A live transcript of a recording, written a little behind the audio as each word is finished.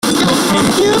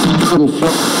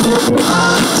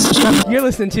You're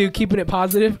listening to Keeping It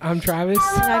Positive. I'm Travis.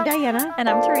 And I'm Diana. And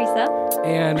I'm Teresa.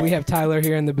 And we have Tyler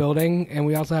here in the building. And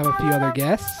we also have a few other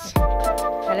guests.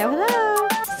 Hello, hello.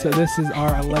 So this is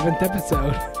our 11th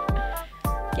episode.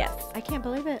 Yes. I can't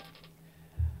believe it.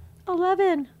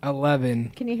 11. 11.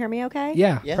 Can you hear me okay?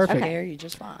 Yeah, Yes, perfect. I hear you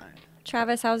just fine.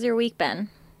 Travis, how's your week been?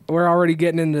 We're already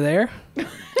getting into there.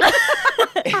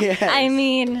 Yes. I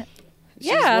mean,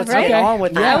 yeah, what's right? going on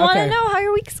with Yeah, that? I want to okay. know how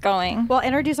your week's going. Well,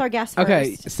 introduce our guest first.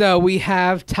 Okay, so we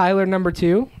have Tyler number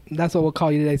 2. That's what we'll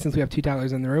call you today since we have 2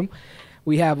 Tylers in the room.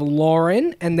 We have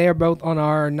Lauren, and they are both on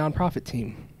our nonprofit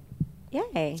team.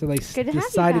 Yay. So they Good to have you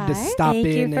decided to guys. stop Thank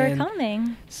you in for and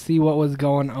coming. see what was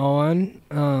going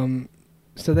on.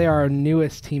 So they are our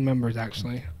newest team members,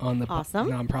 actually, on the Awesome.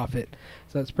 nonprofit.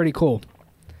 So it's pretty cool.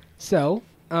 So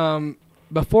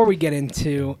before we get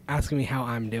into asking me how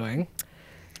I'm doing,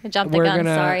 I jumped the we're gun,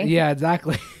 gonna sorry. yeah,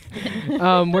 exactly. We're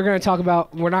gonna talk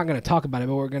about. We're not gonna talk about it,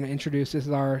 but we're gonna introduce. This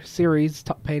is our series,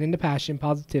 Pain into Passion,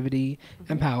 Positivity,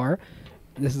 and Power.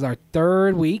 This is our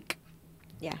 3rd week,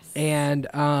 Yes. and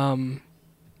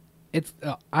it's.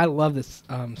 I love this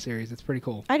series. It's pretty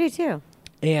cool, I do too.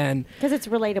 and Because it's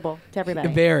relatable to everybody.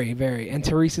 very, very. And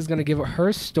Teresa's gonna give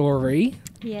her story,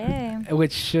 Yay.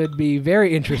 which should be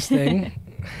very interesting.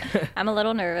 I'm a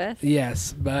little nervous.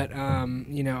 Yes, but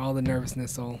all the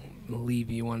nervousness will leave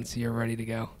you once you're ready to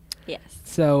go. Yes.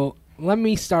 So let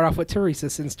me start off with Teresa,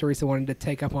 since Teresa wanted to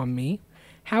take up on me.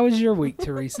 How was your week,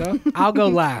 Teresa? I'll go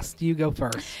last. You go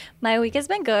first. My week has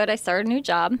been good. I started a new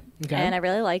job, Okay. and I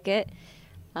really like it.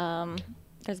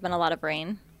 There's been a lot of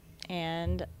rain,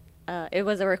 and it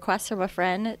was a request from a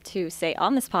friend to say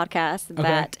on this podcast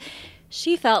that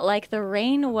she felt like the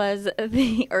rain was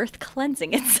the earth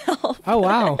cleansing itself. Oh,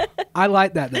 wow. I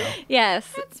like that, though. Yes.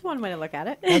 That's one way to look at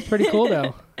it. That's pretty cool,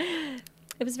 though.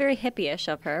 It was very hippie-ish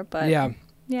of her, but Yeah.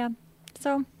 yeah.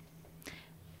 So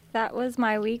that was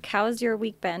my week. How's your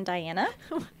week been, Diana?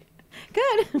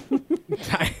 Good.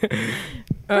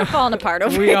 We're falling apart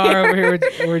over We here. are over here.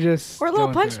 We're just We're a little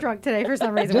going punch through it. drunk today for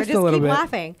some reason. Just We a just little keep bit.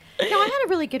 laughing. No, I had a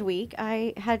really good week.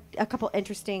 I had a couple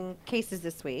interesting cases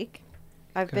this week.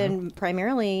 I've Okay. been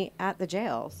primarily at the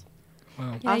jails.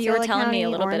 Wow. Yeah, you were Osceola telling me County, a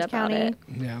little Orange bit about County.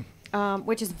 it. Yeah.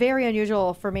 Which is very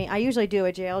unusual for me. I usually do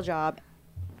a jail job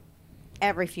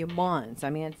every few months. I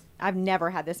mean, I've never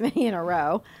had this many in a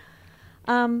row.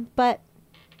 But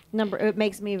it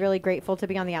makes me really grateful to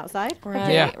be on the outside.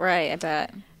 Right, Yeah. right, I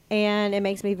bet. And it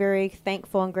makes me very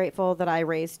thankful and grateful that I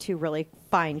raised 2 really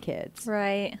fine kids.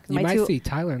 Right. You My might 2 see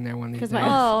Tyler in there one of these 'cause days. my-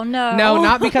 Oh, no. No,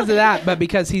 not because of that, but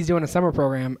because he's doing a summer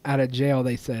program at a jail,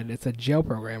 they said. It's a jail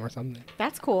program or something.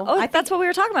 That's cool. Oh, I think that's what we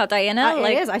were talking about, Diana.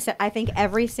 it is. I said I think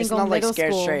every It's single not like middle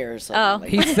Scared school. Straight or something. Oh. like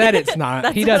He that. said it's not.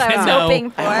 That's He what doesn't I was know.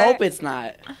 hoping for. I hope it's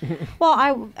not.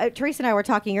 Well, Teresa and I were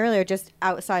talking earlier, just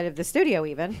outside of the studio.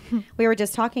 Even we were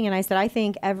just talking, and I said I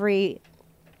think every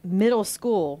middle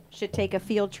school should take a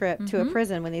field trip to a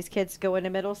prison when these kids go into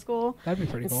middle school. That'd be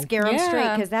pretty And cool. scare them straight,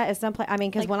 Yeah. because that is someplace. I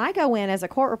mean, because when I go in as a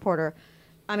court reporter,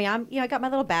 I mean, I got my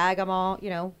little bag. I'm all,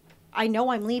 I know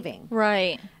I'm leaving.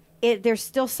 Right. There's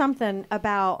still something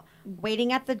about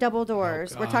waiting at the double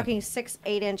doors. We're God. talking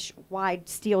 6-8 inch wide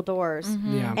steel doors.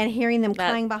 Yeah. And hearing them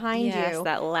That- clang behind yes, you.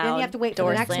 that Then loud you have to wait for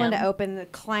door the next one to slam. open. The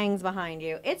clangs behind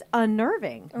you. It's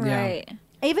unnerving. Yeah. Right.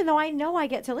 Even though I know I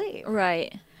get to leave.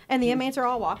 Right. And the inmates are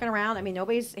all walking around. I mean,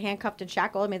 nobody's handcuffed and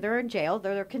shackled. I mean, they're in jail.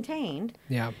 They're contained.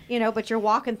 Yeah. But you're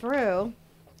walking through,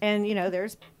 and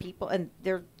there's people, and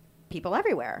there are people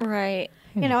everywhere. Right.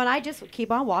 And I just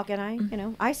keep on walking.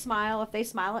 I smile if they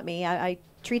smile at me. I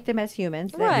treat them as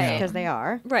humans, Right. because they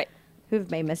are, Right.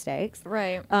 who've made mistakes.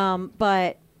 Right.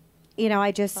 But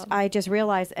I just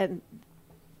realized, and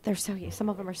they're so young. Some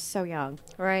of them are so young.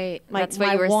 Right. Like That's what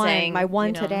my you were one, saying. my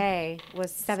one today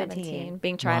was 17, 17,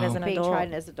 being tried Wow. as an being adult.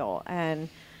 tried as an adult, and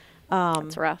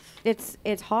It's rough.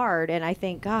 it's hard. And I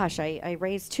think, gosh, I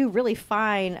raised 2 really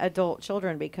fine adult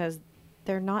children because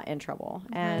they're not in trouble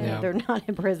and Yeah. they're not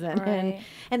in prison, Right.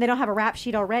 and they don't have a rap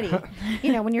sheet already.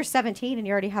 When you're 17 and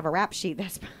you already have a rap sheet,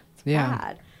 that's Yeah.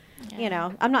 bad.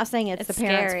 I'm not saying it's the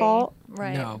parents' scary. fault.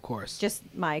 Right. No, of course. Just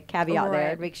my caveat there.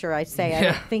 Right. Make sure I say I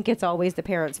Yeah. don't think it's always the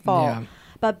parents' fault. Yeah.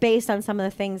 But based on some of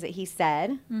the things that he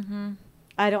said,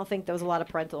 I don't think there was a lot of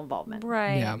parental involvement.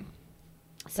 Right. Yeah.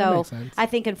 So makes sense. I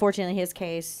think, unfortunately, in his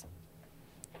case,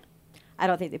 I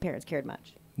don't think the parents cared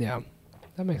much. Yeah.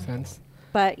 That makes sense.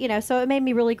 But so it made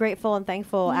me really grateful and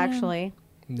thankful, Yeah. actually,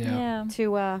 Yeah.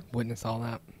 Yeah. Witness all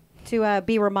that. to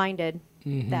be reminded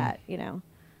Mhm. that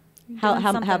How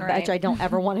how something much right. I don't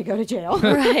ever want to go to jail.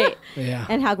 Right. Yeah.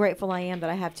 And how grateful I am that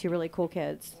I have 2 really cool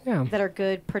kids Yeah. that are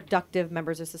good, productive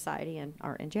members of society and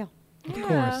aren't in jail. Of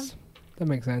Yeah. course. that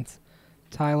makes sense.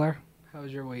 Tyler, how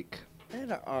was your week? I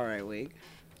had an alright week.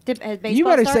 Has baseball You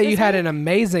better start say this you had week? an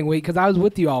amazing week because I was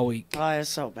with you all week. Oh, it's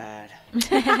so bad.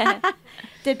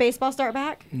 Did baseball start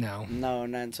back? No, No,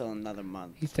 not until another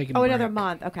month. he's taking. Oh, a another break.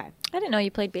 month. Okay. I didn't know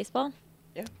you played baseball.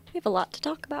 Yeah. We have a lot to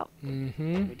talk about.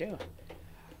 Mm-hmm. We do.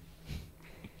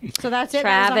 So that's it.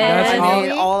 Travis. That's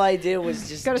all- All I did was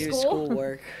just Go to do school?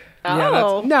 schoolwork. Yeah,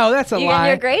 Oh. that's a You getting lie.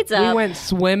 your grades We up. went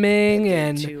swimming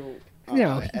and Two you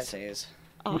know, essays.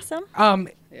 Awesome.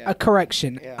 Yeah. a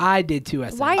correction. Yeah. I did 2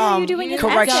 essays. Why are you Um, doing his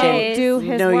correction. essays? Do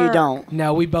his No, you work. don't.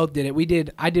 No, we both did it.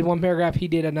 I did one paragraph. He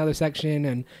did another section,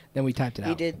 and then we typed it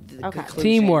He out. did the Okay. conclusion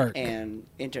Teamwork. and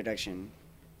introduction.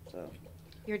 So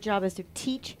Your job is to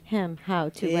teach him how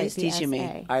to he write is the teaching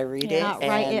essay. me. I read Yeah. it Not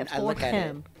and write it I for look at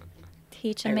him.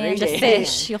 Teach a I man read to it.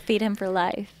 fish. You'll feed him for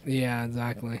life. Yeah,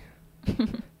 exactly.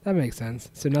 That makes sense.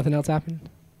 So nothing else happened.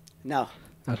 it. No.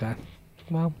 Okay.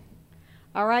 Well,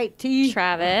 All right, T.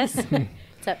 Travis,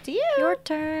 It's up to you. your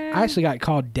turn. I actually got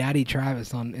called Daddy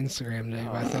Travis on Instagram today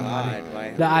by somebody God,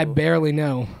 why- that I barely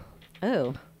know.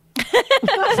 Oh.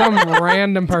 Some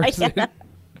random person.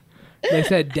 They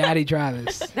said Daddy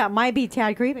Travis. That might be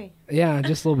tad creepy. Yeah,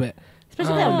 just a little bit.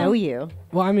 Especially if they don't know you.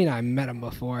 Well, I mean, I met him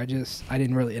before. I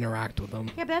didn't really interact with him.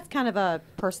 Yeah, but that's kind of a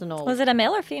personal. Was it a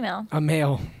male or female? A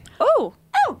male, Oh,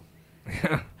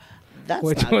 That's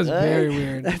which not was good. very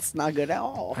weird. That's not good at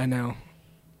all. I know.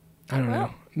 I don't know.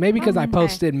 Well, Maybe because I okay.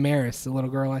 posted Maris, the little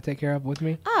girl I take care of, with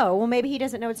me. Oh, well, maybe he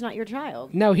doesn't know it's not your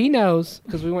child. No, he knows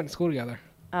because we went to school together.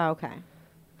 Oh, okay.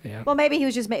 Yeah. Well, maybe he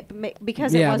was just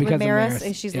because it Yeah, was because with of Maris Maris,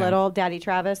 and she's yeah. little, Daddy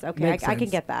Travis. Okay, Makes I can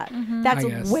sense. get that. Mm-hmm. That's I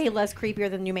guess. way less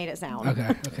creepier than you made it sound. Okay.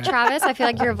 Okay. Travis, I feel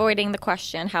like you're avoiding the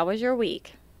question. How was your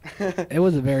week? It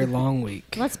was a very long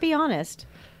week. Let's be honest.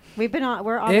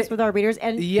 We're honest with our readers,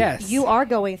 and Yes. you are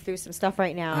going through some stuff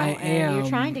right now. I and You're am.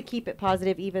 trying to keep it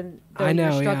positive, even though I know,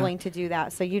 you're yeah. struggling to do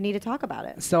that. So you need to talk about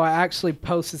it. So I actually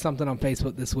posted something on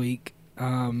Facebook this week.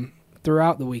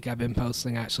 Throughout the week, I've been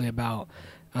posting actually about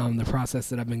the process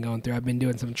that I've been going through. I've been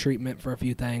doing some treatment for a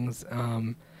few things.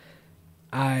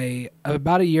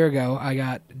 About a year ago,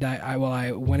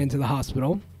 I went into the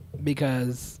hospital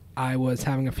because I was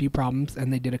having a few problems,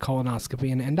 and they did a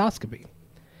colonoscopy and endoscopy.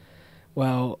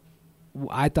 Well,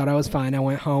 I thought I was fine. I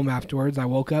went home afterwards. I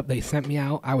woke up. They sent me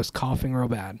out. I was coughing real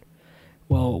bad.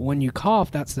 Well, when you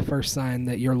cough, that's the first sign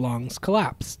that your lungs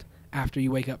collapsed after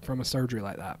you wake up from a surgery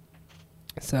like that.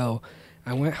 So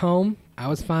I went home. I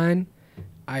was fine.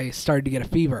 I started to get a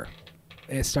fever.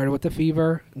 It started with the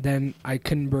fever. Then I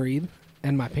couldn't breathe.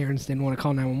 And my parents didn't want to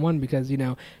call 911 because, you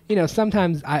know,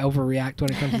 sometimes I overreact when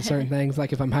it comes to certain things.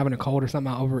 Like if I'm having a cold or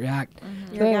something, I'll overreact.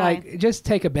 So You're a they're guy. like, just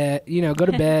take a bed, go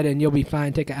to bed and you'll be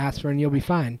fine. Take an aspirin, you'll be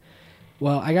fine.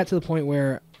 Well, I got to the point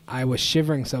where I was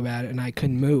shivering so bad and I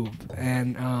couldn't move.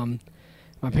 And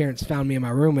my parents found me in my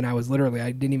room and I was literally,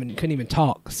 couldn't even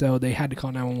talk. So they had to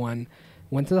call 911.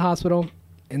 Went to the hospital.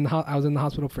 I was in the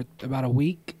hospital for about a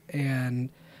week and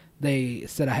they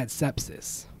said I had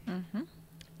sepsis. Mm-hmm.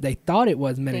 They thought it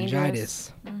was Dangerous.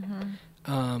 meningitis.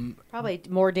 Mm-hmm. Probably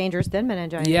more dangerous than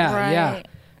meningitis. Yeah. Right.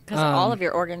 Because all Um, of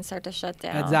your organs start to shut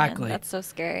down. and exactly. That's so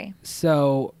scary.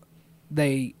 So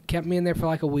they kept me in there for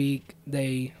like a week.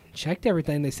 They checked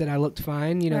everything. They said I looked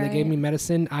fine. They gave Right. me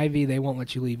medicine, IV. They won't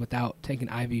let you leave without taking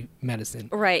IV medicine.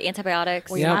 Right. Antibiotics.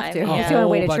 Well, you Yep. have to. A It's the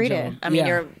only way to whole treat bunch of it. them. I mean,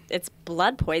 Yeah. it's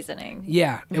blood poisoning.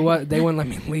 Yeah, it was. They wouldn't let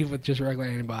me leave with just regular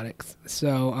antibiotics.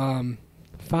 So,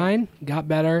 fine, got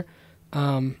better.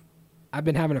 I've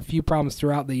been having a few problems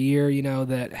throughout the year,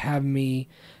 that have me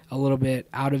a little bit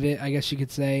out of it, I guess you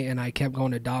could say. And I kept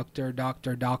going to doctor,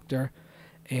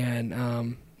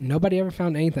 and nobody ever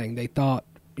found anything. They thought,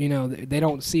 they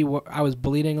don't see what I was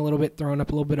bleeding a little bit, throwing up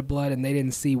a little bit of blood, and they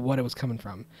didn't see what it was coming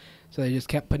from. So they just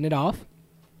kept putting it off.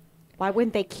 Why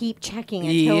wouldn't they keep checking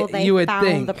Ye- until they you would found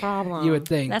think. the problem? You would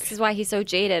think. This is why he's so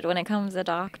jaded when it comes to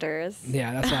doctors.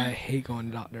 Yeah, that's why I hate going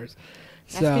to doctors.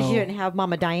 That's because you didn't have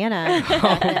Mama Diana.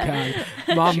 Oh God,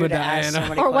 Mama Should've asked Diana. so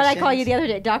many Or what I call questions. you the other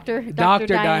day, Doctor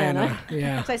Diana.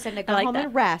 Yeah. So I said to go I like home that.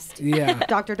 and rest. Yeah.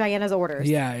 Dr. Diana's orders.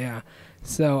 Yeah.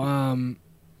 So,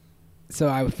 so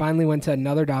I finally went to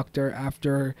another doctor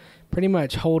after pretty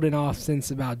much holding off since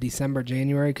about December,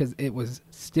 January, because it was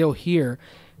still here.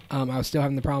 I was still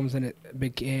having the problems, and it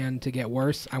began to get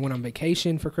worse. I went on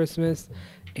vacation for Christmas,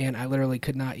 and I literally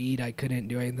could not eat. I couldn't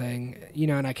do anything,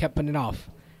 and I kept putting it off.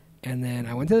 And then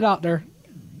I went to the doctor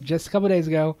just a couple of days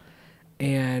ago,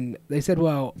 and they said,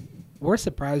 well, we're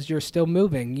surprised you're still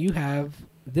moving. You have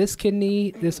this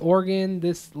kidney, this organ,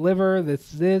 this liver,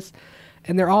 this,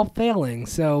 and they're all failing.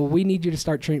 So we need you to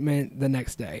start treatment the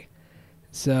next day.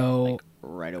 So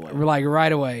Right away.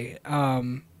 right away.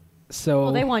 So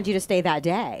Well, they wanted you to stay that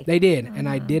day. they did, and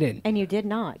I didn't And you did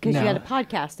not because you No. had a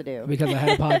podcast to do. because I had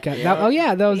a podcast. That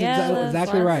was Yeah,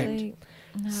 exactly right. like-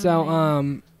 no So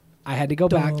way. I had to go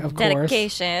back, of course.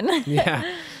 dedication. Yeah.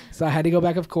 So I had to go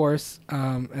back, of course,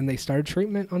 and they started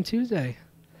treatment on Tuesday,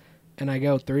 and I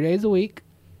go 3 days a week.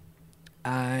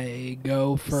 I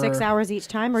go for 6 hours each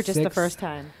time, or just the 6 first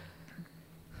time?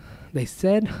 They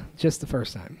said just the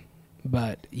first time,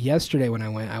 but yesterday when I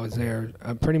went, I was there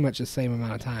pretty much the same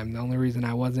amount of time. The only reason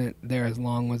I wasn't there as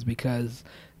long was because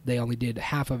they only did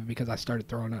half of it because I started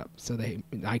throwing up, so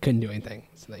I couldn't do anything,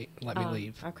 so they let me Oh,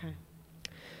 leave. Okay.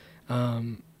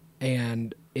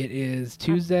 And it is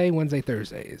Tuesday, Wednesday,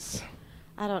 Thursdays.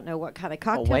 I don't know what kind of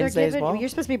cocktail they're Wednesday as giving. well? You're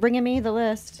supposed to be bringing me the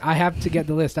list. I have to get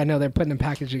the list. I know they're putting a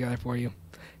package together for you.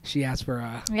 She asked for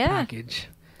a Yeah. package.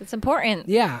 It's important.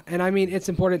 Yeah, and I mean it's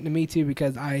important to me too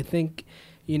because I think,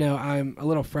 I'm a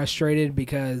little frustrated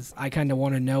because I kind of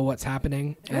want to know what's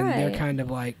happening, and they're Right. kind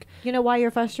of like, You know why you're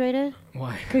frustrated?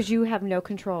 why? Because you have no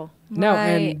control. No, Right.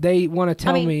 and they want to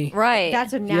tell mean, me, Right.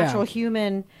 That's a natural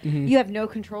human. Mhm. You have no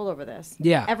control over this.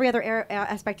 Yeah. Every other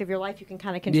aspect of your life you can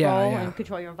kind of Yeah, control yeah. and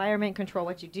control your environment, control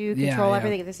what you do, Yeah, control yeah.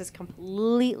 everything. This is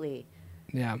completely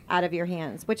yeah, out of your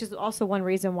hands, which is also one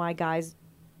reason why guys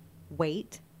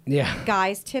wait. yeah,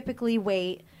 Guys typically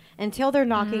wait until they're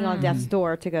knocking on death's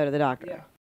door to go to the doctor.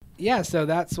 Yeah. yeah. So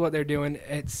that's what they're doing.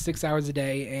 It's 6 hours a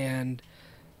day, and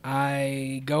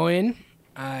I go in,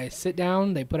 I sit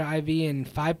down. They put an IV in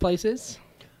 5 places.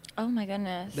 oh my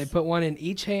goodness. They put one in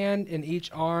each hand, in each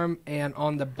arm, and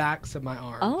on the backs of my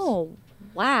arms. Oh,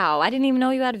 wow. I didn't even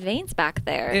know you had veins back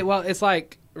there. It's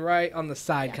like right on the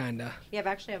side, kind of. You have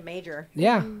actually a major.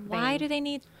 Yeah. Why do they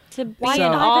need to be Why in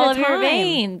not all at of a your time?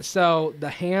 veins? So the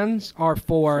hands are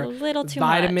for A little too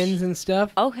vitamins much. and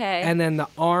stuff. Okay. And then the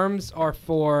arms are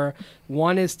for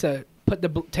one is to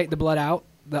take the blood out.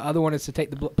 The other one is to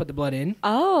put the blood in.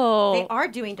 Oh. They are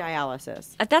doing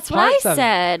dialysis. That's what Parts I of it.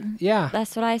 said. Yeah.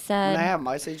 That's what I When said. I have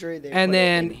my surgery, they And put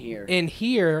then it in here. in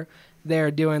here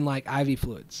they're doing like IV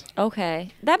fluids.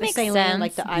 Okay. That The makes saline, sense.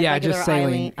 like the Yeah, regular just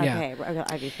saline, IV. yeah. Okay, regular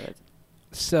IV fluids.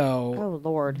 So Oh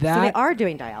Lord. So they That- are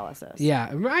doing dialysis. yeah,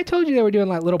 remember I told you they were doing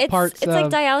like little it's parts it's like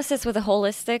of dialysis with a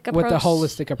holistic approach. with the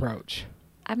holistic approach.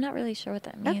 I'm not really sure what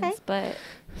that means, Okay. but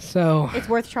So It's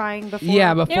worth trying before.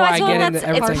 yeah, before you know, I I told get them into that's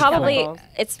everything. it's probably chemicals.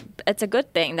 it's a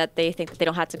good thing that they think that they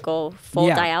don't have to go full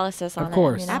Yeah, dialysis on of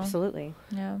course. it. You know? Absolutely.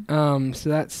 Yeah. So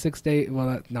that's 6 days.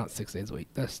 Well, not 6 days a week.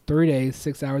 That's 3 days,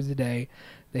 6 hours a day.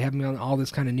 They have me on all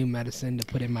this kind of new medicine to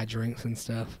put in my drinks and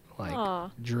stuff, like Aw.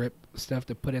 drip stuff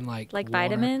to put in like Like water.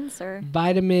 vitamins or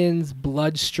vitamins,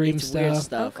 bloodstream It's weird stuff.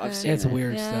 stuff. Okay. I've seen It's it.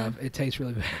 weird Yeah. stuff. It tastes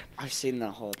really bad. I've seen the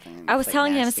whole thing. I was It's, like,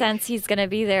 telling him nasty. since he's gonna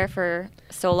be there for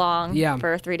so long, Yeah.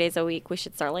 for 3 days a week, we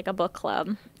should start like a book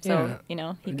club. So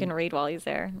Yeah. he can read while he's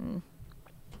there. And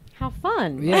How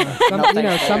fun.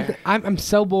 Yeah, something. I'm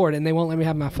so bored, and they won't let me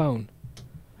have my phone.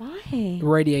 Why?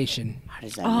 Radiation. How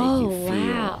does that oh make you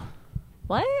feel? wow,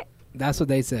 what? That's what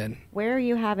they said. Where are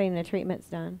you having the treatments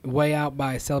done? Way out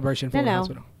by Celebration No, Florida no.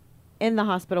 Hospital. In the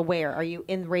hospital. Where are you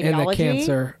in radiology? In the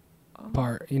cancer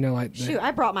part, like. Shoot,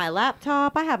 I brought my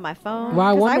laptop. I have my phone. Well,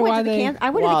 I 'Cause wonder went why to the they- I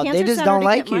went Wow, to the they cancer just center don't to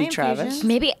like get my you, Travis. infusions.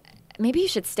 Maybe you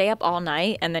should stay up all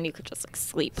night and then you could just like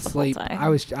sleep the sleep. whole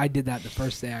time. I did that the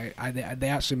first day. They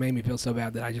actually made me feel so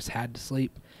bad that I just had to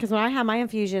sleep. Because when I had my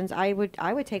infusions, I would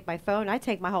take my phone. I'd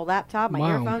take my whole laptop, my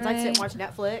Wow. earphones. I'd sit and watch Right.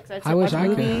 Netflix. I'd sit I and wish watch I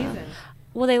could. movies. And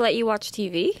Will they let you watch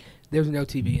TV? There was no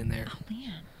TV in there.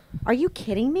 Man, are you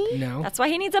kidding me? No. that's why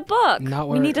he needs a book. Not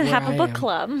we where- need to where have I a book am.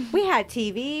 club. We had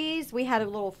TVs. We had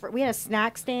we had a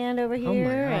snack stand over here. Oh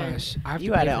my and- gosh! I have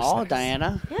You to had pay it for all, snacks.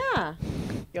 Diana. Yeah.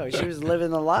 Yo, she was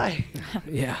living the life.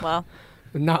 Yeah. Well,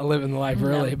 Not living the life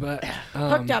really, but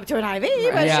Hooked up to an IV,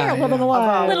 but yeah, sure, living the yeah.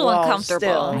 life. a little Well, uncomfortable.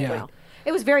 still. Yeah. Well,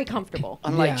 it was very comfortable.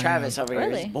 Unlike Yeah, Travis yeah. over here,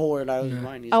 Really? he's bored. I was Yeah.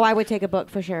 mine. He's Oh, I would take a book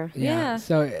for sure. Yeah.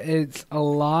 So it's a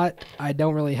lot. I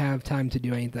don't really have time to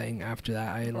do anything after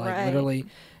that. I Right. literally,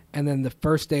 and then the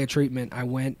first day of treatment, I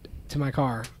went to my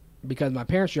car because my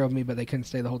parents drove me, but they couldn't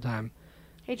stay the whole time.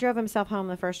 He drove himself home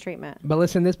the first treatment. But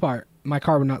listen, to this part, my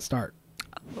car would not start.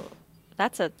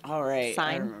 That's a all right. I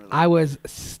Sign. remember that. I was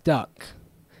stuck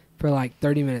for like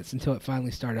 30 minutes until it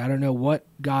finally started. I don't know what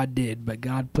God did, but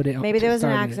God put it. Maybe there was an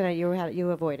started it. accident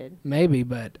you avoided. Maybe,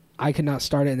 but I could not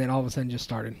start it, and then all of a sudden just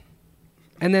started.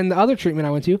 And then the other treatment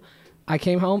I went to, I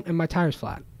came home and my tire's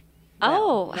flat.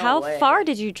 Oh, No how way. far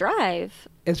did you drive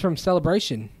It's from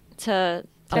Celebration. to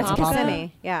That's Papa?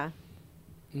 Kissimmee. Yeah,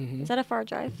 Hmm Is that a far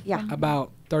drive? yeah,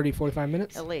 About 30, 45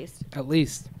 minutes at least. at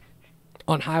least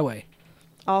on highway.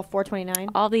 All 429.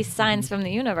 All these signs from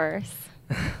the universe.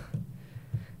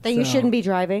 That you So- shouldn't be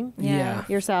driving Yeah.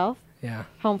 yourself. Yeah.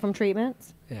 home from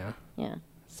treatments. Yeah. Yeah.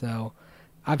 So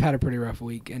I've had a pretty rough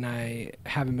week, and I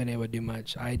haven't been able to do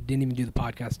much. I didn't even do the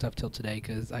podcast stuff till today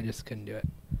because I just couldn't do it.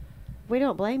 We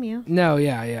don't blame you. No,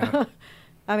 yeah.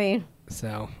 I mean,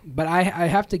 So, but I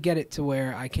have to get it to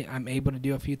where I'm able to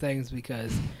do a few things,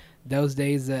 because those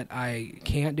days that I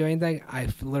can't do anything, I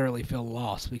literally feel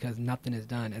lost because nothing is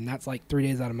done, and that's like 3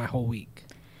 days out of my whole week.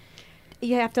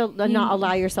 you have to not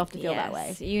allow yourself to feel that way.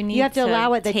 Yes, you need have to to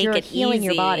allow it that take you're it healing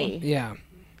your easy. body. Yeah.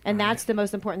 And Right. that's the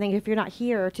most important thing. If you're not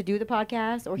here to do the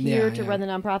podcast or here Yeah, to yeah. run the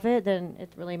nonprofit, then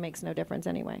it really makes no difference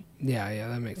anyway. Yeah,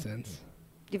 that makes sense.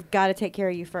 You've got to take care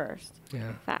of you first.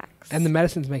 Yeah. Facts. And the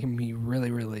medicine's making me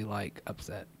really, really, like,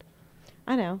 upset.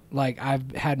 I know. Like,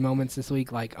 I've had moments this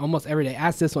week, like, almost every day.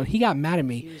 Ask this one. He got mad at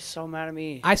He me. was so mad at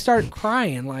me. I started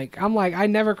crying. Like, I'm like, I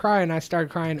never cry, and I started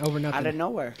crying over nothing. Out of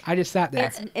nowhere. I just sat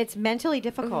there. It's mentally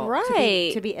difficult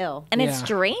Right. to be ill. and it's Yeah.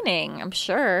 draining, I'm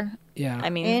sure. Yeah. I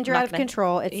mean, And you're not out of gonna-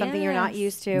 control. It's something you're not Yes.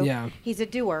 used to. Yeah. He's a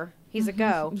doer. He's a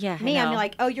go. Yeah, I Me, I'm know.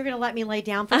 like, oh, you're going to let me lay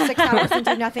down for 6 hours and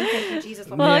do nothing. Thank you, Jesus.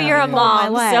 Let me Well, Yeah, you're yeah. a hold my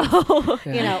mom, legs. so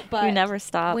Yeah. You know, but you never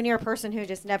stop. when you're a person who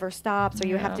just never stops, or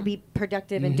you have Yeah. to be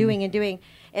productive and Mhm. doing and doing,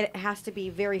 it has to be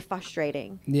very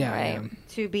frustrating Yeah, Right.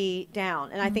 to be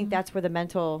down. And I think that's where the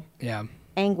mental yeah.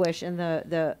 anguish and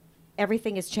the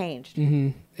everything has changed. Mm-hmm.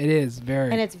 It is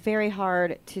very. And it's very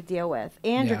hard to deal with.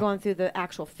 And you're Yeah. going through the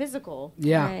actual physical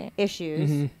yeah. Right. issues.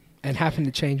 Hmm. And having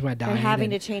to change my diet. And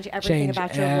having to and change everything change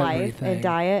about your life everything. and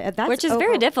diet. And that's Which is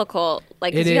very difficult.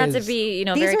 Like, 'cause It you have to is. be, you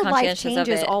know, These very are life conscientious of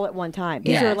changes it. all at one time.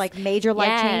 These are Yes. like major life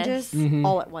Yes. changes Mhm.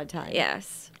 all at one time.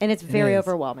 Yes. And it's It very is.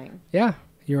 overwhelming. Yeah,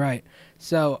 you're right.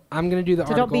 So I'm going to do the So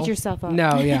article. don't beat yourself up.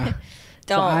 No, yeah.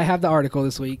 So Don't. I have the article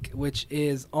this week, which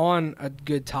is on a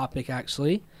good topic,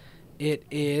 actually. It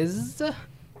is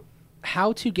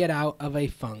how to get out of a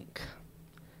funk,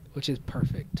 which is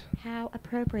perfect. How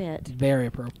appropriate. Very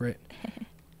appropriate.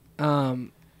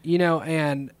 You know,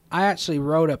 and I actually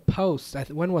wrote a post.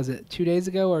 When was it? 2 days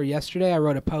ago or yesterday? I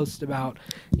wrote a post about,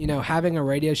 you know, having a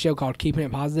radio show called Keeping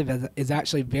It Positive is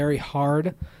actually very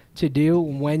hard to do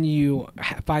when you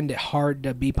find it hard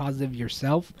to be positive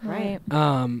yourself. Right.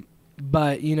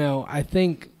 But, you know, I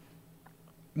think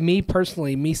me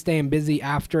personally, me staying busy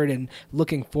after it and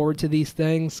looking forward to these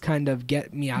things kind of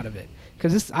get me out of it.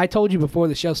 Because I told you before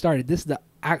the show started, this is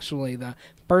actually the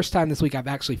first time this week I've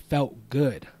actually felt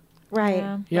good. Right.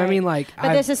 Yeah. You know what I mean? Like,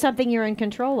 But this is something you're in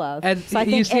control of. and so I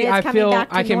you think see, it's I coming feel back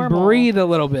to I can normal. breathe a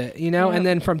little bit, you know, Yeah. and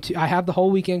then I have the whole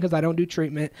weekend because I don't do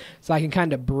treatment, so I can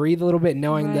kind of breathe a little bit,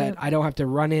 knowing that I don't have to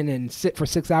run in and sit for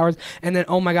 6 hours, and then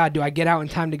oh my God, do I get out in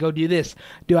time to go do this?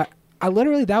 I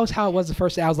literally, that was how it was the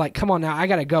first day. I was like, come on now, I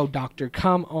gotta go, doctor,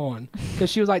 come on, because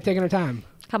she was like taking her time.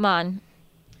 Come on.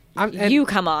 And You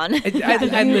come on. and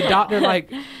the doctor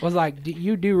was like,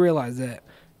 you do realize that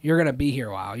you're gonna be here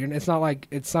a while. It's not like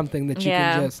it's something that you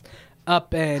Yeah. can just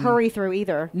up and Hurry through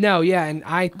either. No, yeah, and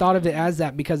I thought of it as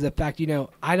that because of the fact, you know,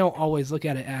 I don't always look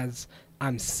at it as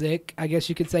I'm sick, I guess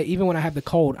you could say. Even when I have the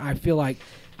cold, I feel like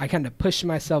I kind of push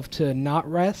myself to not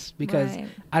rest because Right.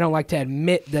 I don't like to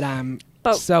admit that I'm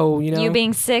But so, you know. You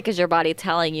being sick is your body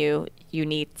telling you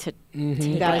need to Mhm.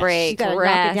 take gotta- a you break, gotta knock it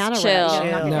rest, down a bit. chill. You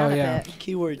gotta knock it No, down a yeah. bit.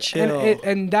 Keyword chill.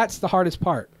 And that's the hardest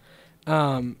part.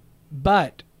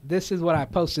 But this is what I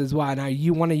posted as well. Now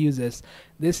you want to use this.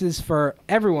 This is for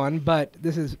everyone, but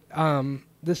this is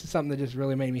something that just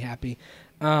really made me happy.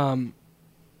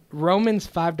 Romans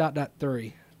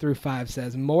 5:3 through 5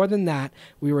 says, "More than that,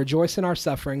 we rejoice in our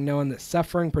suffering, knowing that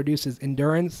suffering produces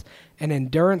endurance, and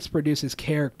endurance produces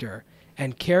character,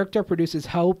 and character produces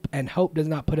hope, and hope does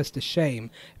not put us to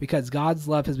shame, because God's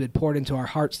love has been poured into our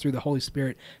hearts through the Holy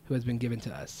Spirit who has been given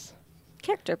to us."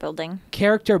 Character building.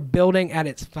 Character building at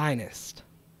its finest.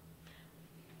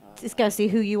 Just got to see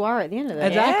who you are at the end of it.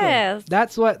 Exactly. Yes.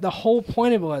 That's what the whole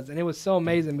point of it was, and it was so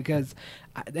amazing because,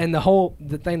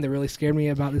 the thing that really scared me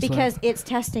about this Because was, it's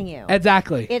testing you.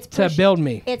 exactly It's to push- build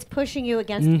me. It's pushing you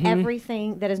against Mhm.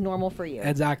 everything that is normal for you.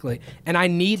 Exactly, and I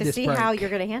need To this see break. how you're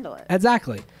going to handle it.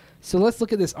 Exactly. So let's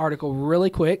look at this article really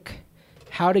quick.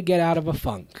 How to get out of a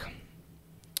funk.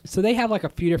 So they have like a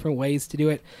few different ways to do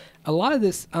it. A lot of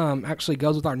this actually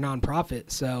goes with our nonprofit.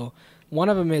 So one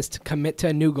of them is to commit to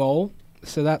a new goal.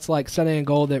 So that's like setting a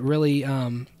goal that really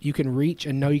you can reach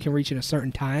and know you can reach in a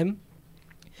certain time.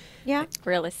 Yeah.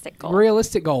 Realistic goal.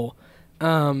 Realistic goal.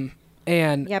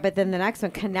 And Yeah, but then the next one,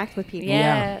 connect with people.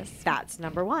 Yes. That's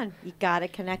number one. You got to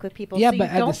connect with people. yeah, so but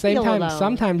you at don't the same feel time, alone.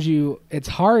 sometimes it's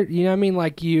hard. You know what I mean?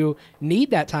 Like you need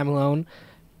that time alone.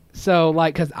 So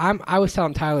like, cause I was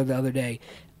telling Tyler the other day,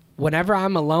 whenever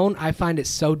I'm alone, I find it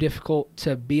so difficult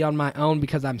to be on my own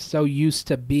because I'm so used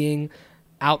to being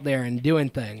out there and doing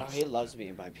things. Oh, he loves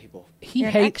being by people. He You're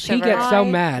an hates. He extrovert. gets so I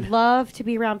mad. love to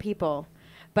be around people,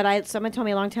 but someone told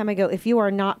me a long time ago, if you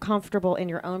are not comfortable in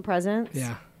your own presence,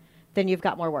 Yeah. then you've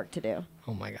got more work to do.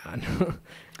 Oh my god.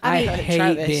 I I mean- Try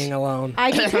hate this. being alone.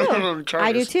 I do too. Try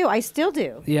I do this. too. I still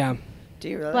do. Yeah. Do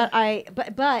you really?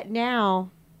 But now,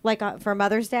 like for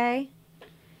Mother's Day,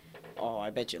 Oh,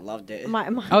 I bet you loved it. my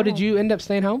Oh, did you end up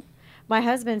staying home? My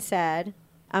husband said,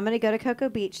 "I'm going to go to Cocoa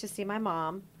Beach to see my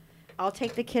mom. I'll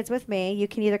take the kids with me. You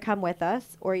can either come with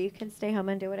us or you can stay home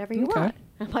and do whatever you Okay. want."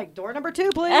 I'm like, "Door number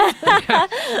 2, please."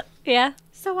 Yeah.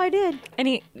 So I did.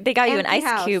 And they got you an Empty ice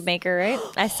house. cube maker, right?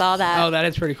 I saw that. Oh, that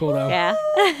is pretty cool though. Yeah.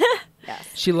 Yes.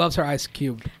 She loves her ice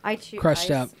cube. I chew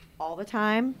Crushed ice up. all the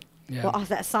time. Yeah. Well,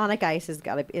 that Sonic ice is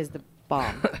the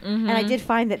bomb. And I did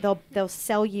find that they'll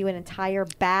sell you an entire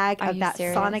bag Are of you that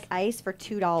serious? Sonic ice for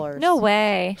 $2. No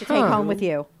way. To take Huh. home with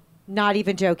you. Not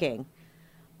even joking.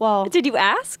 Well, Did you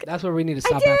ask? That's where we need to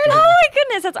stop did. after. Oh my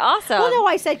goodness, that's awesome. well, no,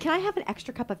 I said, "Can I have an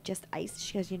extra cup of just ice?"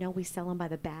 She goes, we sell them by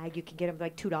the bag. You can get them for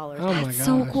like $2. Oh my gosh.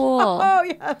 so cool. Oh,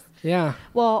 yes. Yeah.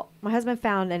 Well, my husband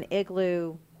found an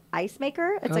Igloo ice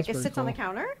maker. It's That's like it pretty sits on the cool.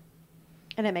 counter,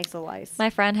 and it makes little ice.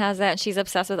 My friend has that. And she's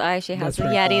obsessed with ice. She has That's the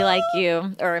pretty Yeti cool. like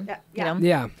you, or Yeah, you know.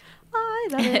 Yeah. I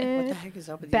love What the it. heck is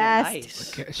up with Best. you and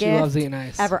ice? She Gift loves eating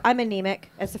ice. Ever. I'm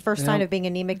anemic. It's the first sign Yeah. of being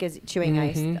anemic is chewing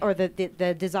ice, Mhm. or the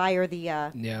desire,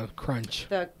 Yeah. Crunch.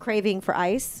 the craving for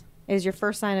ice is your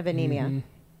first sign of anemia. Mhm.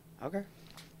 Okay.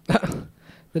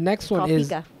 The next one Called is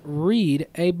Pika. read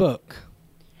a book.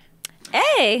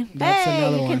 Hey. That's Hey,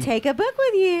 another you one. can take a book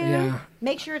with you. Yeah.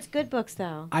 Make sure it's good books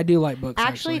though. I do like books.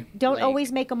 Actually, don't Like-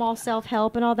 always make them all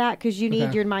self-help and all that because you need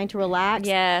Okay. your mind to relax.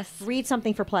 Yes. Read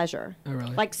something for pleasure. Oh,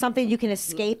 really? Like something you can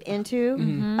escape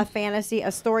into, a fantasy,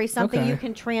 a story, something Okay. you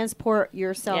can transport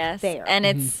yourself Yes. there. And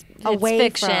it's Away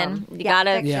fiction. from- You yeah,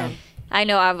 gotta. fiction. Yeah. I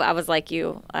know I was like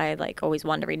you. I like always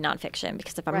wanted to read nonfiction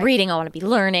because if I'm Right. reading, I want to be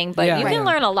learning. But Yeah. you Right. can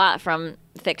learn a lot from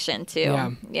fiction too. Yeah.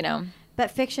 You know. But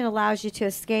fiction allows you to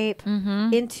escape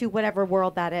Mm-hmm. into whatever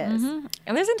world that is,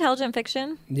 And there's intelligent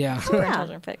fiction. Yeah. Super Yeah.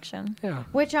 intelligent fiction. Yeah.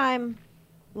 which I'm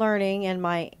learning in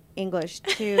my English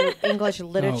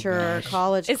literature gosh.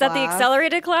 college Is that the class.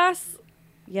 accelerated class?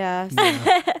 Yes.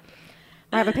 Yeah.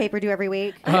 I have a paper due every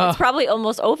week. It's probably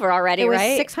almost over already, It was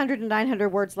right? 600 and 900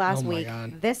 words last Oh my week.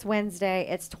 God. This Wednesday,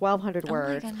 it's 1,200 my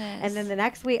words. goodness. And then the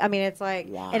next week, I mean, it's like,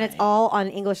 and it's Why? all on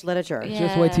English literature. Yeah.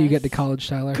 Just wait till you get to Yes. college,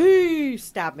 Tyler.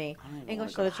 Stab me. I don't even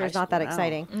English wanna go to literature is high not that school now.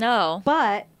 exciting. No.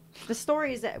 But the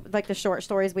stories, like the short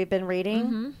stories we've been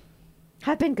reading,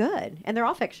 have been good. And they're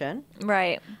all fiction.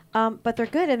 Right. But they're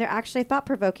good and they're actually thought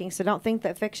provoking. So don't think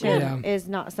that fiction Yeah. is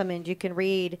not something you can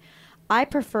read. I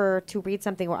prefer to read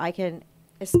something where I can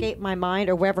escape my mind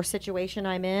or whatever situation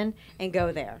I'm in and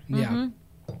go there. Yeah. Like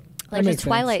That the makes sense.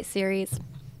 Twilight series.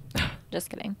 Just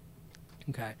kidding.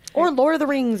 Okay. Or Lord of the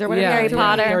Rings or whatever. Yeah, Harry you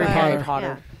Potter. read, Harry but- Potter. Harry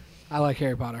Potter. Yeah. I like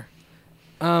Harry Potter.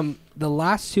 The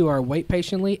last two are wait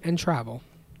patiently and travel.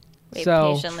 Wait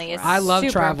So, patiently is I love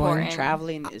super traveling. important.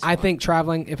 Traveling is I fun. think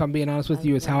traveling, if I'm being honest with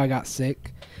you, is how I got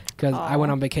sick. Because I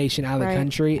went on vacation out of the Right.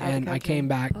 country Out of the and I country. came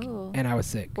back Oh. and I was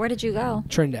sick. Where did you go?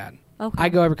 Trinidad. Okay. I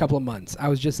go every couple of months. I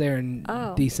was just there in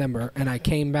Oh. December and I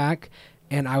came back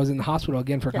and I was in the hospital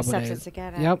again for a Get couple of sepsis days.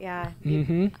 again. Yep. Yeah.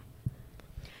 Mm-hmm.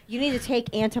 You need to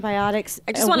take antibiotics.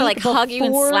 I just want to like hug you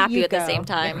and before slap you at the go. same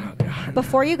time.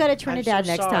 Before you go to Trinidad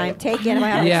so next sorry. time, take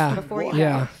antibiotics Yeah. before you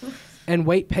Yeah. go. And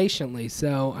wait patiently.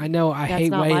 So I know I That's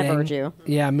hate not my waiting. virtue.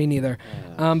 Yeah, me neither.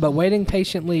 But waiting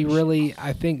patiently really,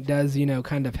 I think, does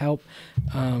kind of help.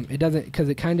 It doesn't because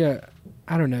it kind of,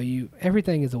 I don't know.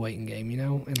 Everything is a waiting game,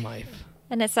 in life.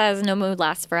 And it says no mood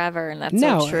lasts forever, and that's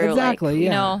No, so true. exactly, Like,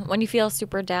 yeah. when you feel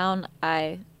super down,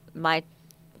 my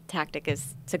tactic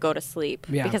is to go to sleep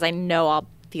Yeah. because I know I'll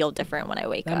feel different when I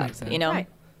wake That up. makes sense. Right.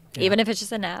 Yeah. Even if it's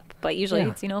just a nap. But usually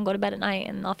Yeah. it's go to bed at night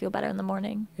and I'll feel better in the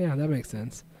morning. Yeah, that makes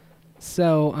sense.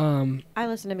 So, I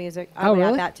listen to music. I Oh, would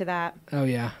really? add that to that. oh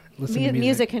yeah, listen to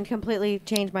Music can completely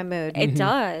change my mood. It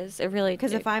does. It really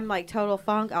Because if I'm like total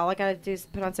funk, all I gotta do is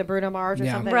put on some Bruno Mars or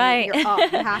Yeah. something. Right. You're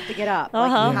up. You have to get up.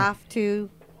 Like Uh-huh. you have to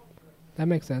That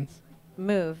makes sense.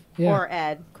 move. Yeah. Or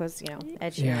Ed, because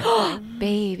Ed Sheeran. Yeah.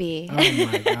 baby. Oh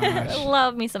my gosh.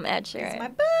 Love me some Ed He's Sheeran. my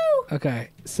boo. Okay,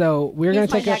 so we're gonna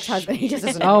He's my take next husband. He just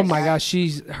doesn't know Oh it. my gosh,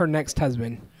 she's her next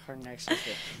husband. Her next is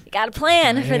it. You got to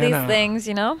plan for Yeah, these no. things,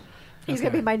 He's Okay.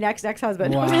 gonna be my next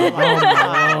ex-husband. Wow. Oh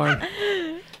my lord.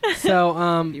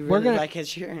 So You we're really gonna. like Ed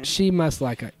Sheeran? She must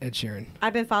like Ed Sheeran.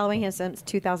 I've been following him since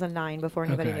 2009 before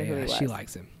anybody Okay, knew who yeah, he was. she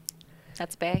likes him.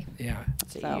 That's Bay. Yeah.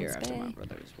 It's a So- year after my Big.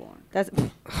 brother was born. That's Oh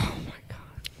my god.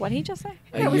 What did he just say?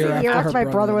 A that was year a year after after her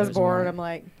my brother was was born. born. I'm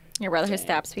like, Your brother who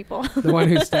stabs people. The one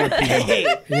who stabbed you.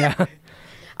 Yeah.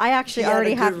 I actually He had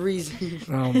already a good have. reason.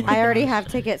 Oh my I already gosh. have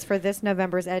tickets for this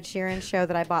November's Ed Sheeran show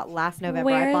that I bought last November.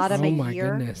 I Where's- bought them Oh a my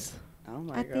year goodness. Oh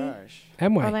my At the- gosh.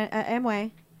 Emway. at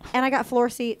Amway, and I got floor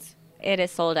seats. It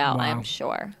is sold out, Wow. I'm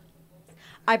sure.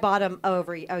 I bought them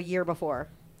over a year before.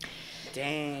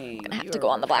 Dang. I have you to are go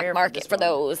on the black prepared market this for one.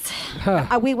 those.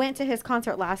 Huh. We went to his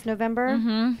concert last November.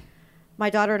 Mm-hmm. My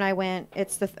daughter and I went.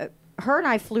 It's her and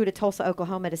I flew to Tulsa,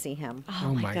 Oklahoma to see him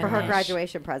Oh my for her gosh.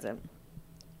 graduation present.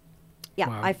 Yeah,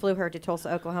 Wow. I flew her to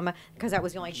Tulsa, Oklahoma because that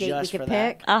was the only date Just we for could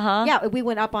that? pick. Uh-huh. Yeah, we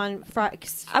went up on Friday.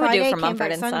 I would do it came from Mumford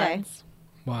back and Sunday. Sons.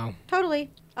 Wow.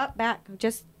 Totally up back,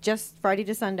 just Friday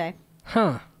to Sunday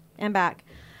Huh. and back.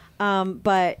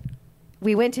 But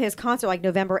we went to his concert like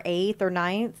November 8th or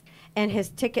 9th, and his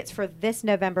tickets for this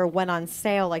November went on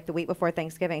sale like the week before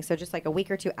Thanksgiving. So just like a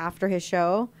week or two after his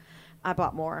show, I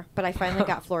bought more. But I finally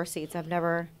got floor seats. I've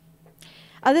never,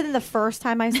 other than the first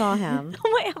time I saw him. Oh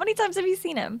my, how many times have you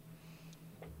seen him?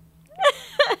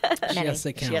 She Many. has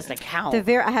to count. She has to count.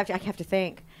 I have to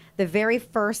think. The very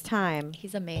first time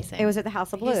He's amazing. it was at the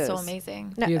House of Blues. He's so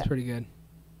amazing. No, He is pretty good.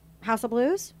 House of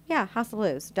Blues? Yeah, House of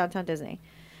Blues, downtown Disney.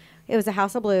 It was the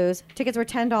House of Blues. Tickets were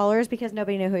 $10 because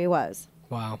nobody knew who he was.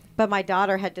 Wow. But my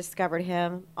daughter had discovered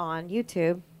him on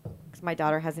YouTube because my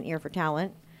daughter has an ear for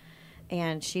talent.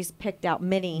 And she's picked out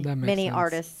many That makes sense.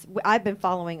 artists. I've been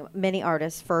following many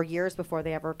artists for years before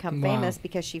they ever become Wow. famous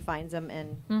because she finds them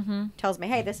and Mm-hmm. tells me,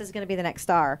 hey, this is going to be the next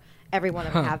star. Every one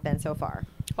of them Huh. have been so far.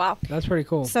 Wow. That's pretty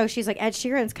cool. So she's like, Ed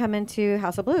Sheeran's coming to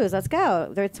House of Blues. Let's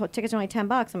go. Their tickets are only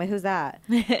 $10. I'm like, who's that?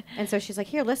 And so she's like,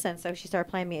 here, listen. So she started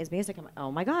playing me his music. I'm like, oh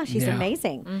my gosh, he's Yeah.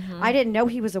 amazing. I didn't know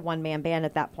he was a one-man band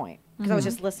at that point because I was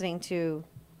just listening to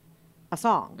a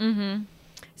song. Mm-hmm.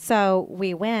 So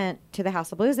we went to the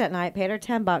House of Blues that night, paid her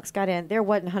 $10, got in. There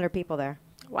wasn't 100 people there.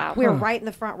 Wow. We were Huh. right in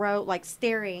the front row, like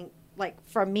staring, like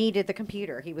from me to the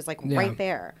computer. He was like Yeah. right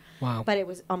there. Wow. But it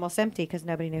was almost empty because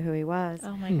nobody knew who he was.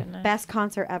 Oh my goodness. Best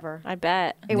concert ever. I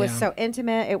bet. It was Yeah. so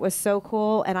intimate. It was so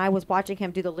cool. And I was watching him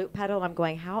do the loop pedal. And I'm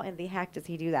going, how in the heck does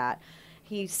he do that?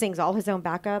 He sings all his own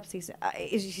backups. He's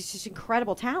just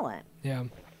incredible talent. Yeah.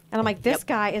 And I'm like, this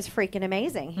guy is freaking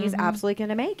amazing. He's absolutely going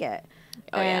to make it.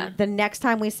 Oh, and yeah. the next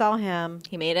time we saw him,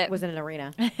 He made it. was in an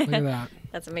arena. Look at that.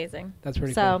 That's amazing. That's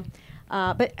pretty So,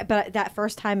 cool. but that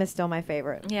first time is still my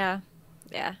favorite Yeah.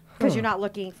 Yeah. because Huh. you're not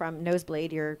looking from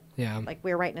nosebleed. You're Yeah. like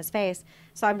we're right in his face.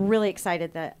 So I'm really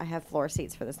excited that I have floor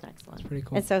seats for this next one. That's pretty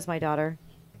cool. And so is my daughter.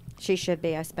 She should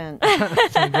be. I spent.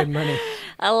 Some good money.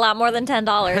 A lot more than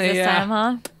 $10 this Yeah. time,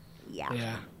 huh?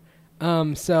 Yeah.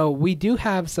 Yeah. So we do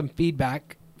have some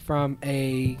feedback from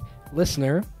a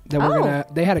listener that we're Oh.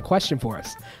 they had a question for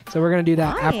us. So we're gonna do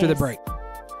that after the Nice. break.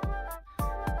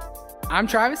 I'm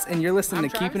Travis, and you're listening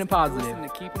to Keeping It Positive.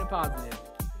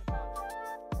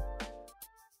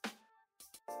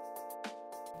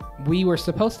 We were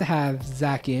supposed to have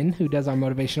Zach in, who does our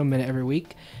motivational minute every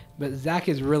week, but Zach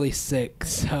is really sick,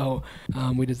 so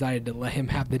we decided to let him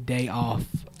have the day off.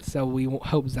 So we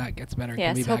hope Zach gets better. And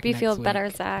can Yes. be Hope back you next feel week. better,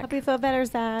 Zach. Hope you feel better,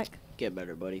 Zach. Get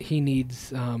better, buddy. He needs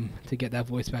to get that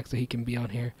voice back so he can be on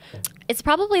here. It's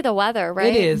probably the weather,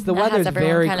 right? is. The That has weather's everyone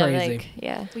very kind of, crazy. like,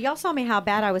 yeah. Well, y'all saw me how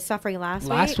bad I was suffering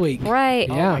last Week. Right.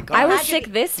 Oh Yeah. my God. I was Had to sick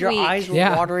be- this Your week. eyes were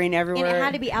Yeah. watering And everywhere. it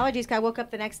had to be allergies. 'Cause I woke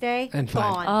up the next day, And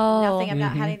fine. gone. Oh. Nothing. I've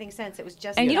not had anything since. It was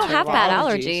just. And you don't have bad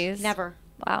allergies. Never.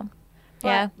 Wow. But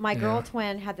Yeah. my girl Yeah.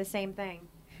 twin had the same thing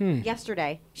Hmm.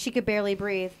 yesterday. She could barely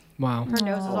breathe. Wow. Her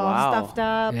nose was Oh, all wow. stuffed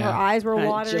up. Yeah. Her eyes were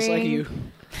watering. Just like you.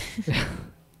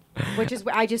 Which is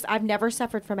I've never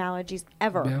suffered from allergies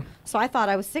ever. Yeah. So I thought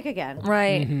I was sick again,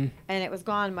 Right. Mhm. and it was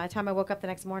gone. By the time I woke up the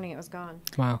next morning, it was gone.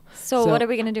 Wow. So, what are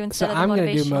we going to do So instead of the I'm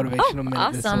motivational? gonna do motivational Oh, minute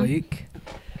awesome. this week.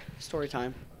 Story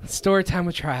time. Story time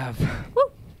with Trav.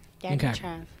 Daddy Okay.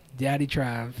 Trav. Daddy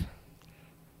Trav.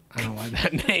 I don't like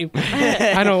that name.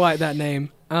 I don't like that name.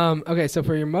 Okay, so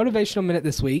for your motivational minute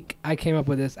this week, I came up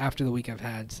with this after the week I've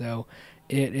had. So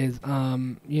it is,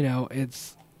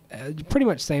 it's pretty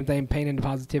much the same thing: pain into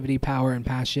positivity, power and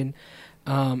passion.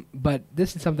 But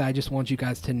this is something I just want you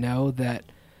guys to know that,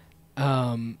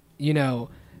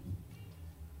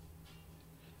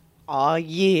 Aw,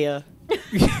 yeah.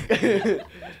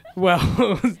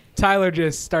 well, Tyler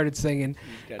just started singing.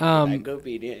 Gotta get that go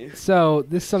beat in. So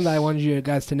this is something I wanted you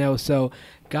guys to know. So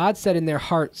God set in their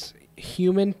hearts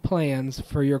human plans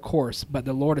for your course, but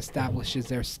the Lord establishes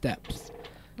their steps.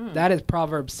 That is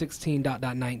Proverbs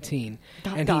 16.19.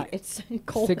 And he- It's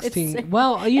cold. 16. It's,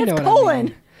 Well, you it's know what colon. I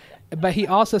mean. But he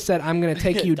also said, I'm going to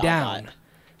take you Dot, down. dot.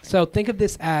 So think of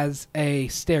this as a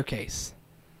staircase,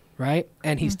 right?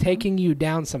 And he's taking you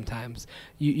down sometimes.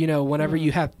 Whenever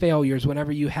you have failures,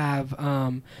 whenever you have,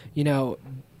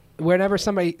 whenever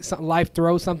life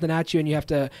throws something at you and you have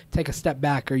to take a step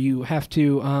back, or you have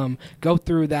to go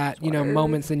through that,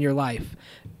 moments in your life.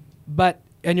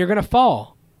 And you're going to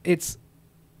fall. It's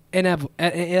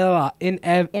inevitable.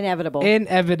 Inevitable.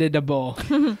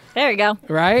 There you go.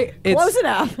 Right? Close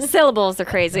enough. Syllables are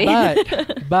crazy.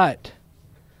 But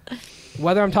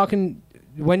whether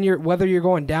whether you're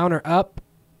going down or up,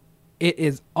 it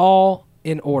is all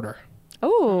in order.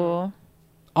 Ooh.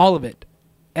 All of it.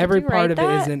 Every you part write of it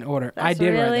that? is in order. That's I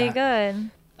did really write that.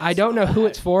 good. I don't know who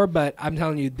it's for, but I'm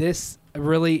telling you, this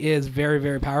really is very,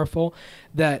 very powerful.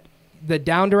 That the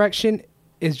down direction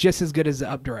is just as good as the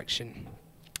up direction.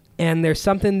 And there's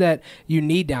something that you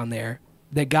need down there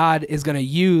that God is going to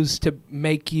use to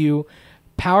make you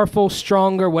powerful,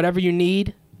 stronger, whatever you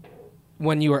need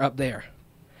when you are up there.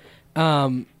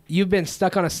 You've been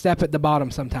stuck on a step at the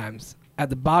bottom sometimes, at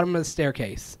the bottom of the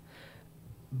staircase.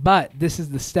 But this is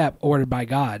the step ordered by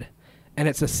God. And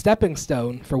it's a stepping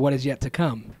stone for what is yet to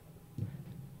come.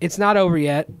 It's not over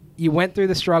yet. You went through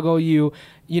the struggle.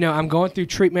 I'm going through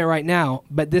treatment right now,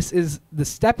 but this is the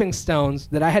stepping stones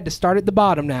that I had to start at the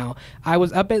bottom now. I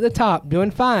was up at the top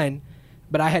doing fine,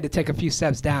 but I had to take a few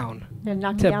steps down. And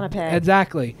knock me down a peg.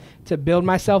 Exactly. To build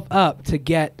myself up to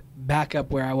get back up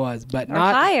where I was, but or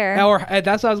not higher.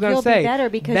 That's what I was going to You'll say. be better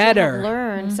because you have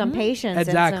learned some patience and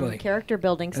Exactly. some character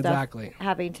building stuff. Exactly.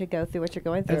 Having to go through what you're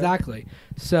going through. Exactly.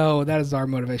 So that is our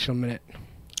motivational minute.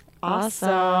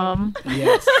 Awesome.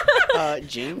 Yes.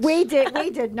 James. We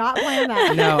did not plan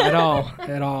that. No,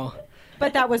 at all.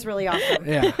 But that was really awesome.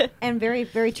 Yeah. And very,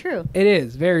 very true. It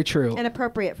is very true. And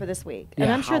appropriate for this week. Yeah.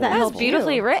 And I'm sure that That was helped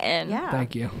beautifully you. written. Yeah.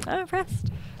 Thank you. I'm impressed.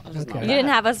 Okay. You didn't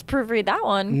have us proofread that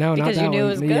one. No, because not that you knew one.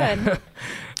 it was good. Yeah.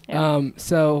 Yeah.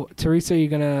 So Teresa, you're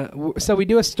gonna. So we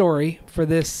do a story for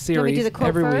this series Do you want me to do the quote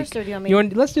every first, week. or do you want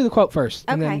me? Let's do the quote first,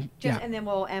 Okay. and then And then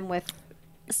we'll end with.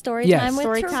 Story Yes. time with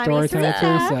Story Teresa. time Story time with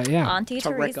Teresa. Yeah. Auntie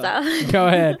Teresa. Teresa. Go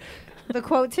ahead. The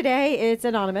quote today is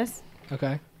anonymous.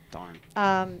 Okay.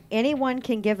 Darn. Anyone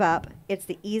can give up. It's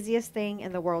the easiest thing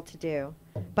in the world to do.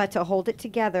 But to hold it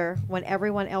together when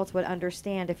everyone else would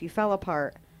understand if you fell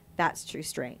apart, that's true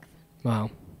strength. Wow.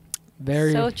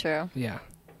 Very. So true. Yeah.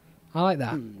 I like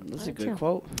that. That's a Me good too.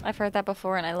 quote. I've heard that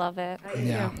before and I love it.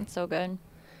 Yeah. It's so good.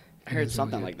 I heard is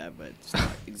something really like that, but it's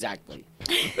not exactly.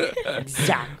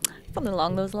 Exactly. Something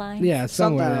along those lines. Yeah.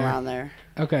 Something Somewhere there. around there.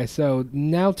 Okay. So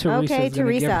now Teresa's Okay, gonna give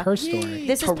Teresa. her story.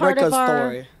 This is part of Tarika's our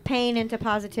story. pain into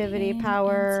positivity,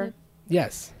 power.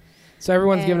 Yes. So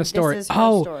everyone's And giving a this story. is her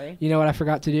Oh, story. you know what I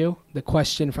forgot to do? The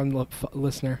question from the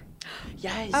listener.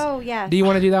 Yes. Oh, yeah. Do you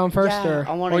want to do that one first, Yeah, or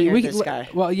I wanna or hear we this can- guy.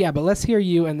 Well, yeah, but let's hear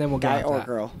you, and then we'll Guy go. or That.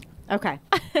 girl. Okay.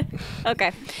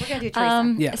 Okay. We're going to do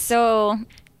Teresa. Yes. So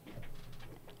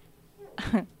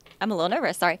I'm a little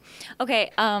nervous. Sorry.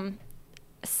 Okay.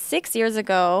 6 years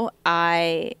ago,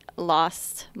 I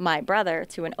lost my brother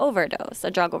to an overdose, a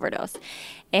drug overdose.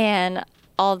 And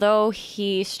although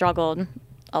he struggled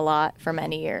a lot for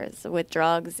many years with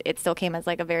drugs, it still came as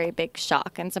like a very big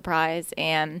shock and surprise.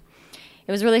 And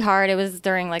it was really hard. It was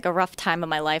during like a rough time of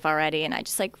my life already. And I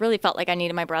just like really felt like I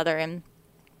needed my brother. And,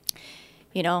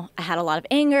 you know, I had a lot of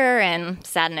anger and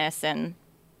sadness and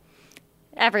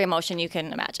every emotion you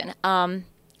can imagine.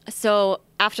 So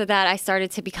after that, I started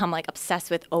to become like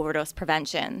obsessed with overdose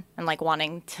prevention and like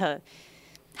wanting to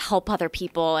help other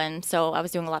people. And so I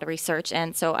was doing a lot of research.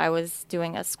 And so I was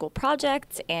doing a school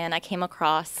project and I came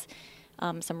across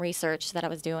some research that I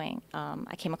was doing.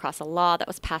 I came across a law that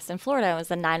was passed in Florida. It was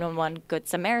the 911 Good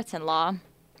Samaritan Law.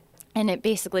 And it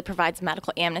basically provides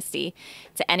medical amnesty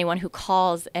to anyone who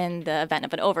calls in the event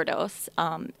of an overdose.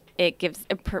 It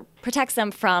protects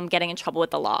them from getting in trouble with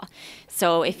the law.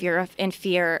 So if you're in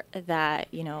fear that,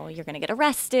 you know, you're going to get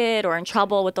arrested or in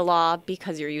trouble with the law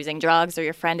because you're using drugs or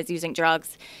your friend is using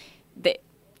drugs,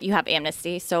 you have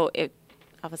amnesty. So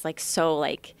I was like so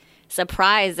like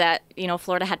surprised that, you know,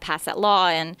 Florida had passed that law,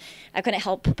 and I couldn't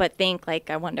help but think like,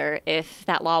 I wonder if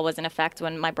that law was in effect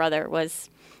when my brother was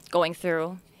going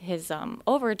through his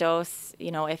overdose,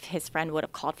 you know, if his friend would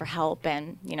have called for help.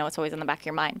 And, you know, it's always in the back of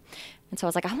your mind. And so I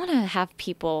was like, I want to have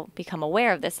people become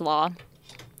aware of this law.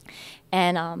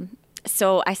 And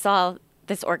so I saw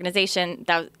this organization,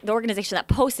 the organization that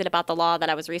posted about the law that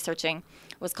I was researching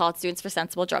was called Students for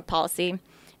Sensible Drug Policy.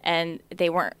 And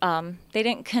they weren't, they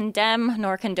didn't condemn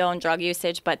nor condone drug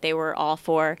usage, but they were all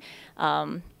for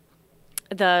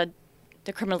the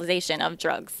decriminalization of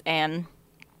drugs. And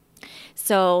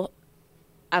so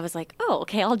I was like, oh,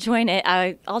 okay, I'll join it.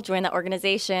 I'll join that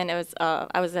organization. It was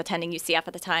I was attending UCF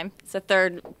at the time. It's the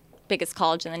third biggest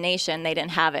college in the nation. They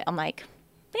didn't have it. I'm like,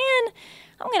 man,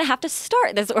 I'm going to have to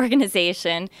start this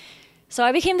organization. So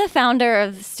I became the founder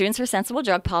of Students for Sensible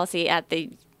Drug Policy at the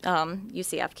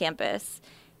UCF campus.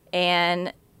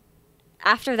 And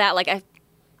after that, like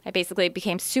I basically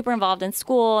became super involved in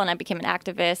school, and I became an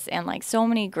activist, and like so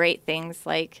many great things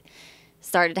like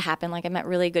started to happen. Like I met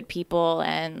really good people,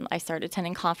 and I started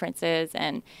attending conferences,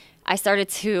 and I started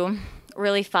to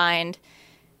really find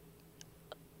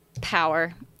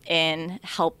power in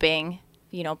helping,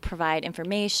 provide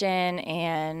information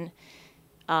and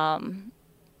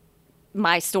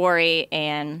my story,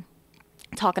 and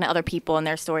talking to other people and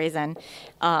their stories, and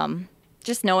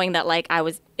just knowing that like I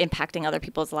was impacting other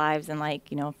people's lives and like,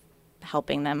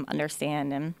 helping them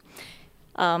understand. And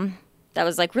that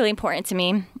was like really important to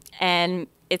me. And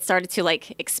it started to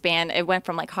like expand. It went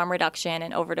from like harm reduction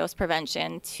and overdose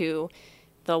prevention to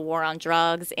the war on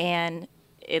drugs. And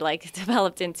it like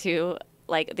developed into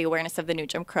like the awareness of the new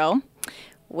Jim Crow,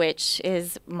 which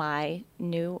is my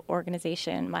new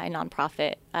organization, my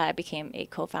nonprofit. I became a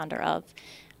co-founder of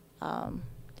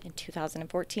in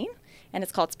 2014, and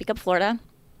it's called Speak Up Florida.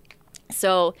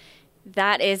 So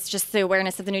that is just the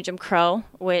awareness of the new Jim Crow,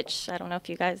 which I don't know if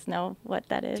you guys know what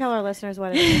that is. Tell our listeners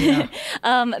what it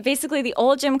is. Basically, the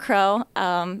old Jim Crow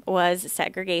was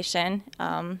segregation,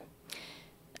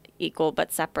 equal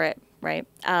but separate, right?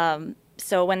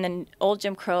 So when the old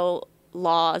Jim Crow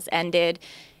laws ended,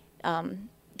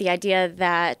 the idea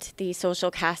that the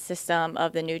social caste system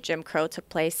of the new Jim Crow took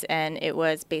place, and it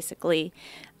was basically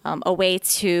a way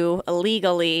to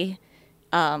legally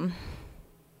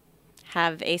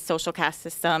have a social caste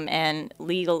system and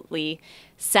legally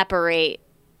separate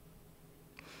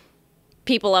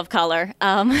people of color,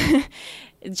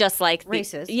 just like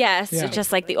racist. Yes, Yeah.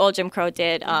 just like the old Jim Crow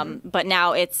did. But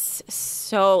now it's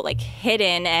so like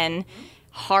hidden and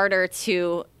harder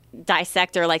to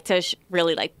dissect or like to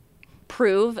really like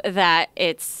prove that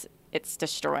it's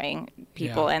destroying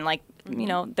people. Yeah. And like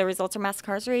the results are mass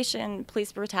incarceration,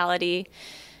 police brutality,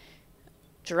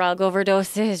 drug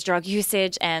overdoses, drug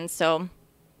usage. And so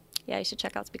yeah, you should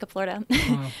check out Speak Up Florida.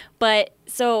 Wow. But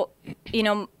so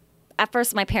at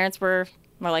first my parents were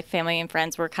more like family and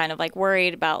friends were kind of like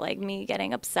worried about like me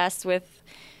getting obsessed with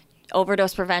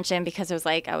overdose prevention, because it was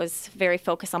like I was very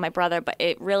focused on my brother, but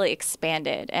it really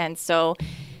expanded. And so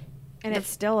And it's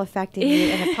still affecting you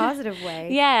in a positive way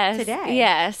today.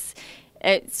 Yes.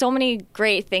 So many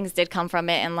great things did come from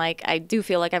it. And like, I do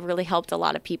feel like I've really helped a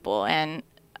lot of people, and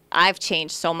I've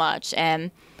changed so much.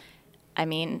 And I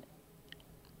mean,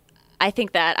 I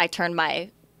think that I turned my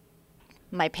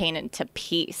pain into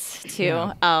peace too.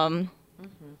 Yeah.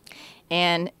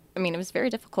 And I mean, it was very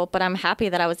difficult, but I'm happy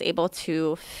that I was able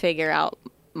to figure out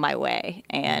my way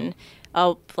and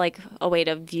like a way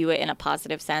to view it in a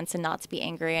positive sense, and not to be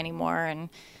angry anymore, and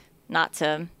not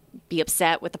to be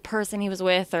upset with the person he was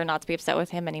with, or not to be upset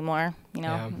with him anymore,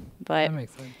 Yeah. But That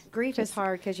makes sense. Grief is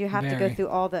hard because you have to Very. go through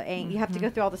all the you have to go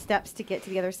through all the steps to get to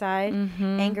the other side.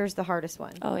 Anger's the hardest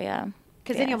one oh yeah,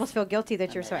 because then you Yes. almost feel guilty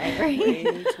that you're so angry.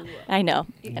 I know,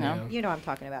 You know. You know what I'm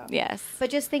talking about. Yes.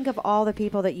 But just think of all the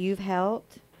people that you've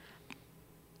helped.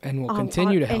 And we'll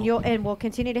continue to help. And we'll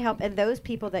continue to help. And those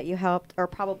people that you helped are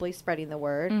probably spreading the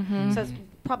word. So it's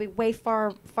probably way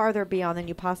farther beyond than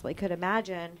you possibly could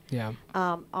imagine. Yeah.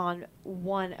 On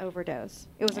one overdose,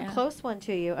 it was Yeah. a close one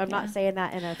to you. I'm not Yeah. saying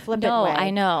that in a flippant No, way.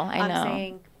 I know. I'm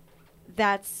saying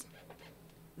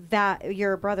that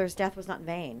your brother's death was not in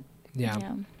vain. Yeah.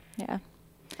 Yeah.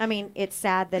 I mean, it's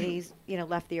sad that he's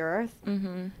left the earth,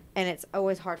 and it's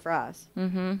always hard for us.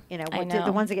 Mm-hmm. The know.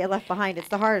 ones that get left behind. It's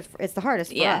the hardest. It's the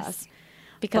hardest for Yes. us.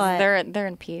 Because But- they're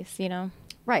in peace,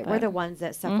 Right, we're But- the ones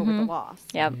that suffer with the loss.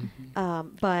 Yep.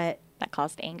 But That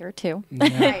caused anger too.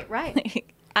 Yeah. right.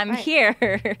 I'm Right. here.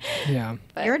 Yeah.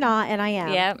 But- You're not, and I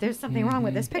am. Yep. There's something wrong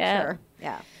with this picture.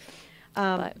 Yeah.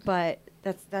 But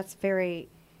that's very.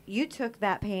 You took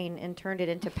that pain and turned it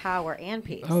into power and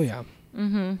peace. Oh yeah.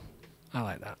 Mm-hmm. I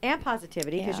like that. And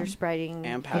positivity because Yeah. you're spreading.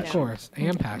 And Of passion. course.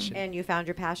 And passion. And you found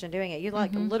your passion doing it. You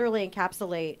literally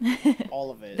encapsulate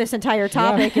All of it. this entire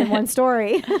topic in one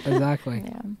story. Exactly.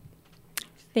 Yeah.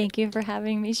 Thank you for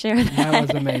having me share that. That was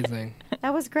amazing.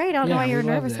 That was great. I don't know Yeah, why you were we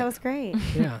loved nervous. it. That was great.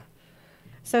 Yeah.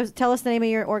 So tell us the name of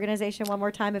your organization one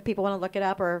more time if people want to look it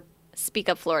up, or Speak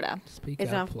Up Florida. Speak is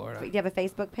it on up, Florida. Do you have a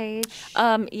Facebook page?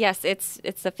 Yes, it's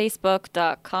the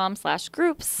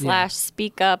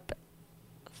facebook.com/groups/Speak Up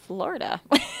Florida.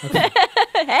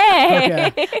 Hey.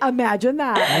 Okay. Imagine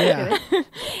that. Yeah.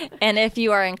 And if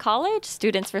you are in college,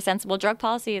 Students for Sensible Drug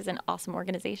Policy is an awesome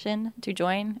organization to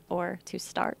join or to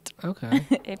start Okay.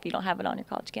 if you don't have it on your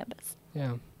college campus.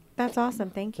 Yeah. That's awesome.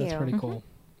 Thank you. That's pretty cool.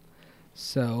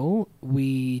 So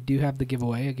we do have the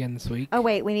giveaway again this week. Oh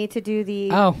wait, we need to do the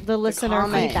Oh. listener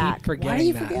comment. feedback. Keep forgetting Why do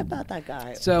you that. forget about that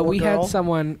guy? So Or we girl? had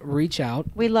someone reach out,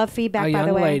 We love feedback, a by the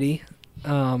young way. lady,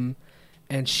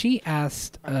 And she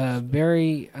asked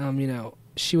very,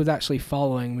 she was actually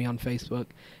following me on Facebook,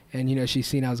 and she's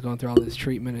seen I was going through all this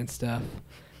treatment and stuff.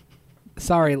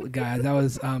 Sorry, guys, that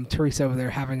was Teresa over there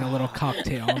having a little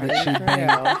cocktail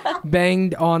that she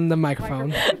banged on the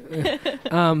microphone.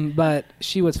 But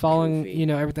she was following,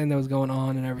 everything that was going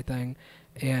on and everything.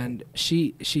 And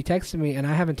she texted me, and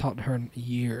I haven't talked to her in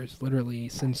years, literally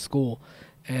since school.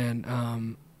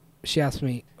 And she asked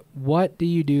me, what do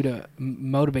you do to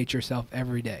motivate yourself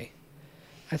every day?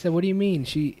 I said, what do you mean?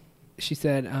 She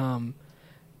said,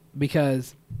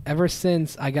 because ever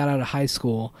since I got out of high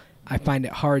school, I find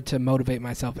it hard to motivate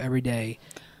myself every day.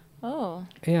 Oh,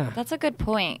 yeah, that's a good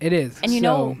point. It is.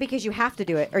 And because you have to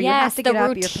do it, or you yes, have to get the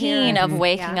up. routine of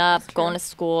waking up, going to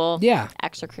school,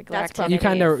 extracurricular That's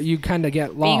activities. you kind of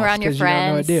get lost, being around your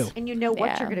friends, you don't know what to do. And you know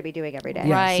what you're going to be doing every day.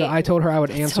 Yeah, Right. so I told her I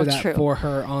would answer so that true. for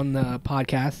her on the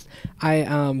podcast.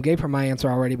 I gave her my answer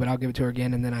already, but I'll give it to her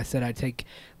again. And then I said I'd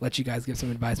let you guys give some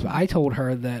advice. But I told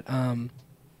her that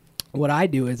what I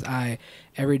do is I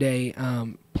every day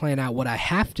plan out what I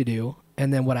have to do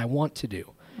and then what I want to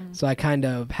do. So I kind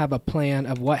of have a plan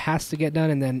of what has to get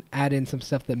done and then add in some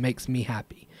stuff that makes me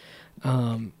happy.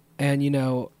 And,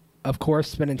 of course,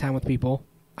 spending time with people.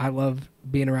 I love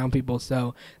being around people.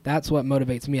 So that's what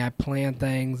motivates me. I plan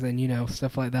things and,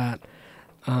 stuff like that.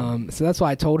 So that's why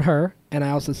I told her. And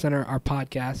I also sent her our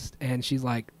podcast. And she's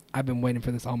like, I've been waiting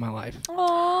for this all my life.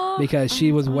 Aww. Because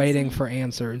she was waiting for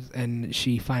answers. And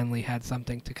she finally had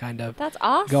something to kind of That's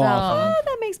awesome. go off on. Oh,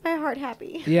 that makes my heart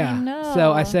happy. Yeah. I know.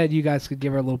 So I said you guys could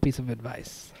give her a little piece of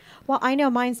advice. Well, I know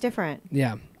mine's different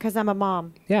Yeah. because I'm a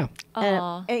mom. Yeah.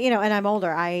 Aw. And I'm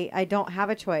older. I don't have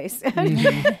a choice.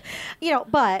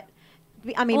 Mm-hmm. But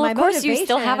I mean, Well, my of course you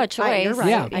still motivation- have a choice, You're right.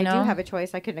 Yeah. I you do know? have a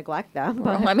choice. I could neglect them.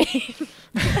 Well, But I mean,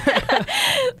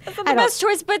 that's not the best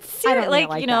choice, but I don't seriously, mean it like,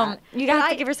 like you know, that. you But have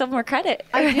I- to give yourself more credit.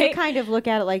 I do right? kind of look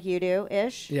at it like you do,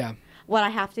 ish. Yeah. What I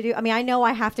have to do. I mean, I know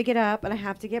I have to get up and I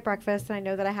have to get breakfast, and I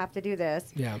know that I have to do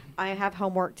this. Yeah. I have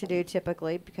homework to do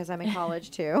typically because I'm in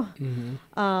college too.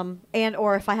 Mm-hmm. And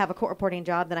or if I have a court reporting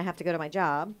job, then I have to go to my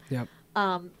job. Yep.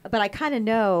 But I kind of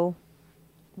know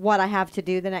what I have to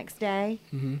do the next day,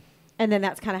 Mm-hmm. and then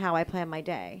that's kind of how I plan my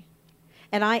day.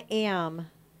 And I am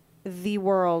the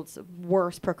world's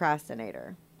worst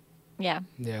procrastinator. Yeah.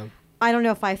 Yeah. I don't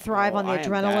know if I thrive on the I am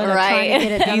adrenaline bad. of trying to Right.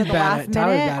 get it done He's at the bad last at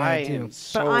Tyler's minute. bad I at it too. am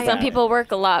so I- Some bad. people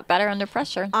work a lot better under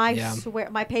pressure. I Yeah. swear,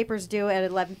 my paper's due at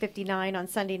 11:59 on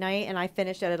Sunday night, and I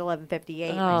finished it at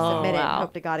 11:58. Oh, I submit it and wow.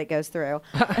 hope to God it goes through.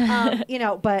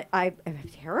 But I'm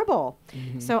terrible.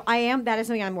 Mm-hmm. So that is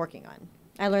something I'm working on.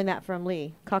 I learned that from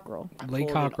Lee Cockrell, Lee pulled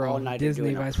an Cockrell, all-nighter Disney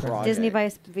doing a Vice President.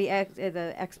 project. Disney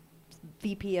the ex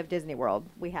VP of Disney World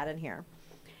we had in here.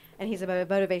 And he's a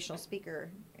motivational speaker,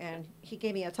 and he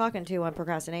gave me a talking to on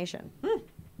procrastination.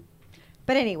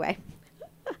 But anyway,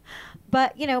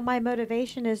 my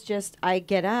motivation is just I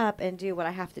get up and do what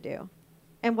I have to do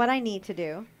and what I need to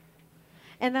do.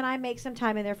 And then I make some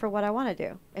time in there for what I want to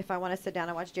do. If I want to sit down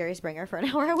and watch Jerry Springer for an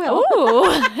hour, I will.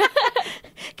 Ooh.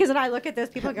 Because then I look at those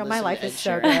people and go, my Listen life to is Ed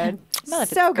so Sheeran. good. My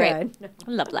life is So great. good.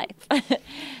 Love life.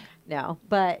 No,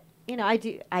 but I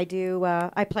do.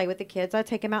 I play with the kids. I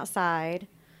take them outside,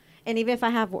 and even if I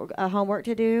have homework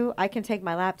to do, I can take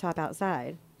my laptop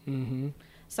outside. Mm-hmm.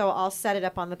 So I'll set it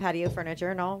up on the patio furniture,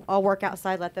 and I'll work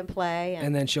outside, let them play.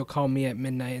 And then she'll call me at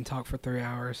midnight and talk for 3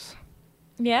 hours.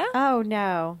 Yeah. Oh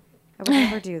no, I would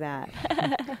never do that.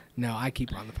 No, I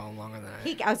keep her on the phone longer than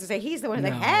I. I was gonna say he's the one who's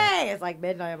like, No. hey, it's like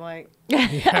midnight. I'm like,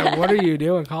 Yeah, what are you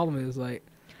doing? Call me. It's like,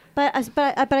 but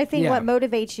I think Yeah. what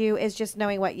motivates you is just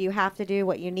knowing what you have to do,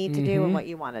 what you need to do, and Mhm. what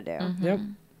you want to do, yep.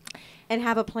 and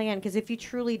have a plan. Because if you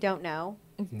truly don't know,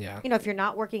 Yeah. if you're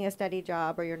not working a steady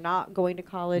job or you're not going to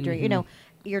college or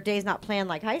your day's not planned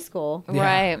like high school, Yeah.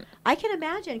 Right. I can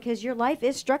imagine because your life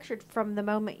is structured from the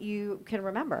moment you can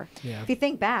remember. Yeah. If you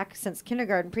think back since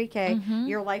kindergarten, pre-K,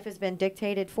 your life has been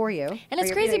dictated for you. And Or it's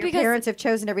your- crazy your because- parents have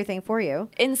chosen everything for you.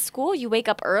 In school, you wake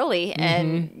up early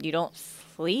and you don't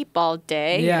sleep all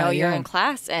day. Yeah, You're yeah. in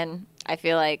class. And I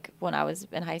feel like when I was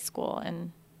in high school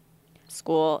and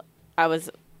school, I was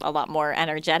a lot more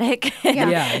energetic.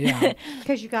 Yeah. Yeah.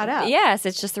 Because you got up. Yes,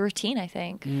 it's just the routine, I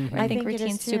think. Mhm. I I think think it is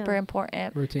routine's too. super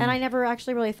important. Routine. And I never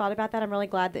actually really thought about that. I'm really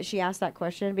glad that she asked that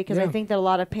question because I Yeah. think that a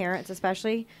lot of parents,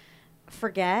 especially,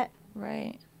 forget,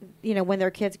 Right. when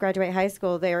their kids graduate high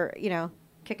school, they're,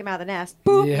 kick them out of the nest.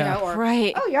 Boop, Yeah. or,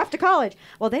 Right. oh, you're off to college.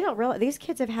 Well, they don't realize these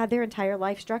kids have had their entire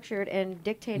life structured and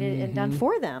dictated and done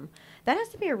for them. That has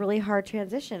to be a really hard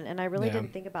transition, and I really Yeah.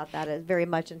 didn't think about that as very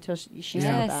much until she said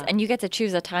Yes. that. And you get to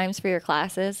choose the times for your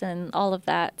classes and all of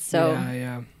that. So,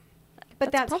 Yeah.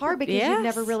 but that's hard because you've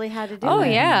never Yes. really had to do oh,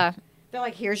 it. yeah. They're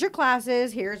like, here's your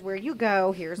classes, here's where you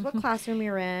go, here's what classroom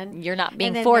you're in. You're not being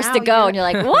And then forced now to go, and you're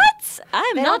like, what?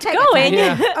 I'm They not don't take it going.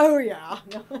 Yeah. Oh yeah.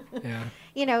 Yeah.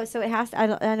 You know, so it has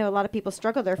to. I know a lot of people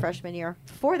struggle their freshman year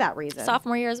for that reason.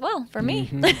 Sophomore year as well for me.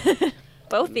 Mm-hmm.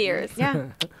 Both years. Yeah.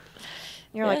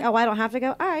 You're like, Yeah. oh, I don't have to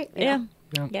go. All right. Yeah.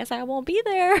 Yeah. Guess I won't be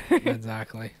there.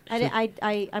 Exactly. I'm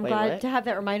Wait, glad what? to have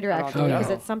that reminder I don't actually know.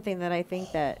 because it's something that I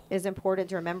think that is important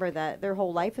to remember that their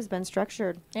whole life has been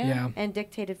structured Yeah. and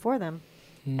dictated for them,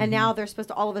 Mhm. and now they're supposed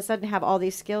to all of a sudden have all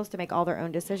these skills to make all their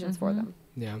own decisions for them.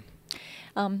 Yeah.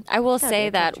 I will Gotta be say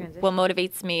a tough that transition. what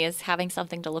motivates me is having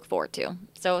something to look forward to.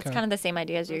 So it's Okay. kind of the same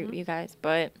idea as Mm-hmm. you guys,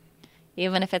 but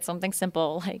even if it's something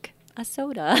simple like a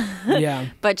soda, Yeah.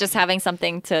 but just having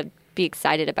something to be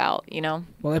excited about, you know?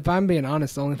 Well, if I'm being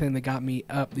honest, the only thing that got me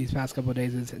up these past couple of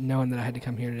days is knowing that I had to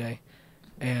come here today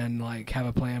and like have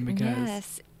a plan because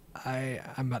Yes.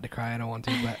 I'm about to cry. I don't want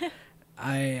to, but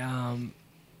I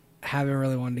haven't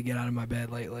really wanted to get out of my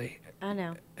bed lately, I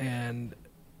know. and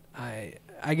I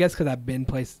guess because I've been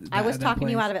placed. I was talking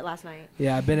you out of it last night.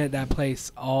 Yeah, I've been at that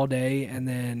place all day, and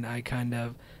then I kind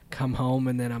of come home,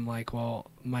 and then I'm like, well,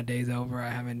 my day's over. I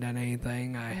haven't done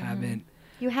anything. I haven't.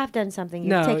 You have done something. You've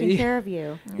No, taken yeah. care of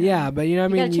you. Yeah, but you know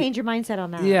what I You mean. got to change your mindset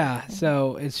on that. Yeah,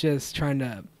 so it's just trying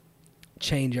to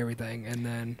change everything, and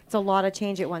then It's a lot of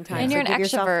change at one time. And So you're an give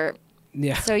yourself- extrovert,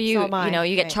 yeah, so you So am I. you know,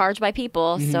 you get Right. charged by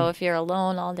people. Mhm. So if you're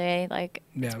alone all day, like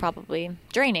Yeah. it's probably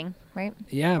draining, right?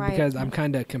 yeah, Right. because I'm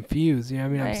kind of confused. You know what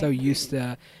I mean? I'm Right. so used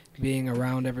to being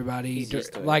around everybody. He's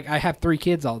used to it. Like I have 3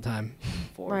 kids all the time.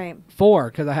 Right. 4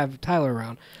 because I have Tyler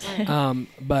around. Right.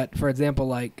 But for example,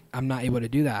 like I'm not able to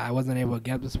do that. I wasn't able to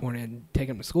get up this morning and take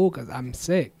him to school because I'm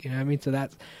sick. You know what I mean? So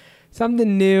that's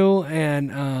something new,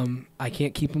 and I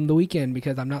can't keep him the weekend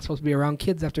because I'm not supposed to be around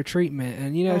kids after treatment.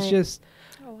 And you know, it's Right. just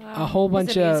a whole His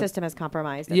bunch immune of system is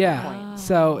compromised. At that yeah. point.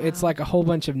 So it's like a whole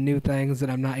bunch of new things that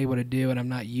I'm not able to do, and I'm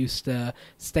not used to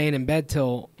staying in bed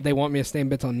till they want me to stay in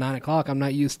bed till 9:00. I'm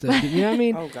not used to. You know what I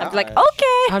mean? Oh, I'd God. be like,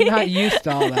 okay. I'm not used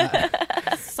to all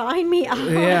that. Sign me up.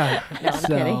 Yeah. No, I'm so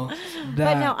kidding.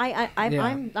 that. But no, I'm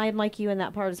yeah. I'm like you in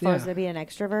that part as far as Yeah. to be an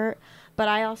extrovert. But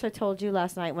I also told you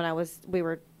last night when we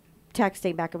were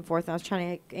texting back and forth, and I was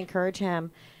trying to encourage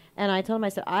him, and I told him, I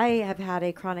said, I have had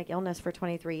a chronic illness for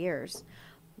 23 years.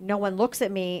 No one looks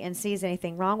at me and sees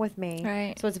anything wrong with me.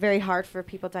 Right. So it's very hard for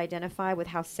people to identify with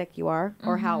how sick you are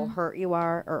or how hurt you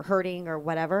are or hurting or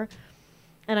whatever.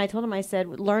 And I told him, I said,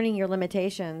 learning your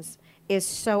limitations is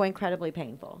so incredibly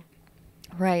painful.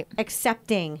 Right.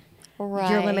 Accepting your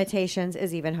Right. limitations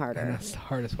is even And harder. that's the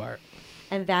hardest part.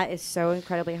 And that is so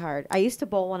incredibly hard. I used to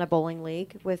bowl in a bowling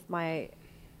league with my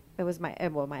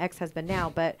ex-husband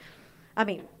now, but I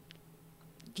mean,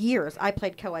 years. I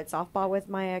played co-ed softball with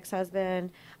my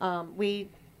ex-husband.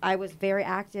 I was very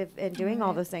active in doing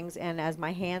all those things, and as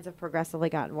my hands have progressively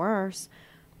gotten worse,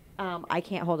 I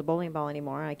can't hold a bowling ball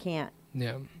anymore. I can't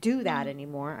Yeah. do that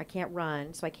anymore. I can't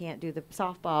run, so I can't do the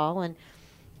softball,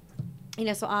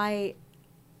 and so I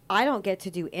don't get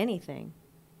to do anything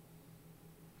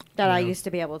that I Yeah. used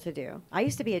to be able to do. I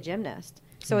used to be a gymnast,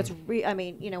 so it's when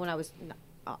I was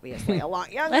obviously a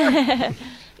lot younger,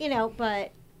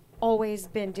 but always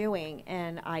been doing,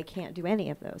 and I can't do any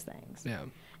of those things, Yeah.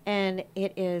 and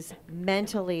it is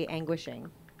mentally anguishing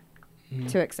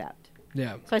to accept.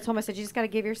 Yeah. So I told him, I said, you just got to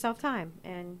give yourself time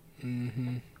and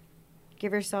Mm-hmm.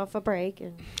 give yourself a break.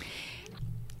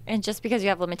 And just because you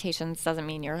have limitations doesn't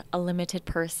mean you're a limited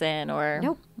person or,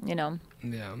 Nope. you know.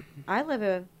 Yeah. I live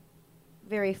a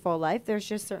very full life. There's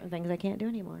just certain things I can't do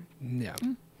anymore. Yeah.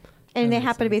 And they makes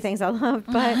happen to be things I love,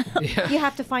 but Yeah. you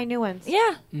have to find new ones.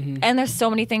 Yeah. Mhm. And there's so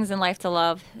many things in life to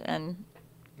love. And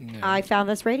Yeah. I found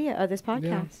this this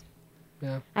podcast.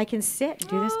 Yeah. I can sit and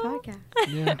do this podcast.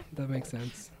 Yeah, that makes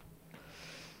sense.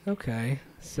 Okay,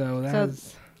 so that So-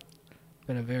 has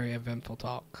been a very eventful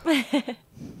talk.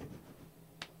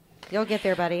 You'll get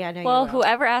there, buddy. I know well, you will.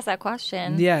 whoever asked that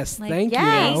question. Yes, like, thank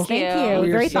Yes, you. thank you. you.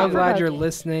 We're Very so glad you're thought-provoking.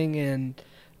 listening and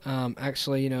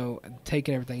actually,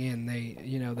 taking everything in.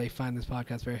 They find this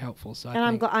podcast very helpful. So And I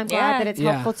I'm, think, I'm Yeah. glad that it's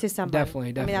Yeah, helpful to somebody. definitely, I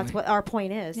mean, that's definitely. what our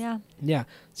point is. Yeah. yeah.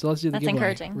 So let's do the That's giveaway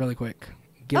encouraging. really quick.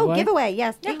 Oh, giveaway.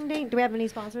 Yes. Ding, ding. Do we have any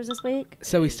sponsors this week?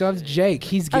 So we still have Jake.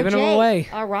 He's Oh, giving them Jake. away.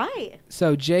 All right.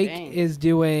 So Jake Dang. is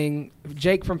doing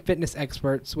Jake from Fitness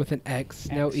Experts with an X,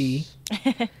 no E.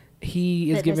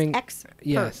 He is Fitness giving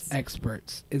experts.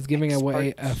 experts is giving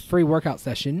away a free workout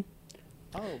session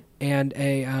Oh,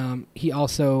 and he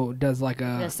also does like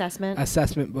An a assessment.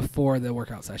 assessment before the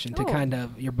workout session to Oh. kind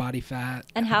of your body fat.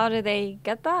 And how do they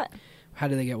get that? How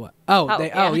do they get what? Oh, Oh, they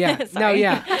yeah. oh yeah. No, Sorry.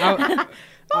 yeah.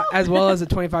 As well as a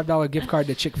 $25 gift card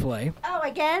to Chick-fil-A Oh,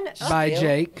 again? by Still?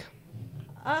 Jake.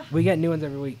 We get new ones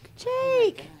every week.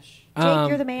 Jake.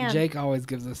 You're the man. Jake always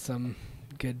gives us some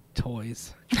good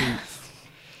toys. Treats.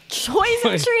 Toys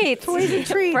and treats. Toys and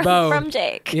treats. Both. From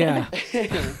Jake. Yeah.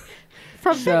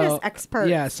 From So, fitness experts.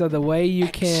 Yeah, so the way you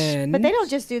can... But they don't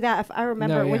just do that. If I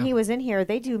remember No, when yeah. he was in here,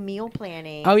 they do meal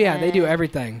planning. Oh, yeah, they do and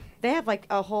everything. They have like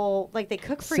a whole, like they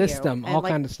cook for you. System, and, all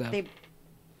like, kind of stuff. They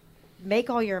make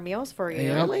all your meals for you.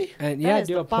 Yep. Really? And That yeah, is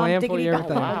do the a bomb plan for diggity you,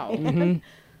 dog. everything. Wow. hmm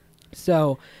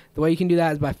So the way you can do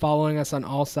that is by following us on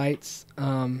all sites.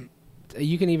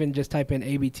 You can even just type in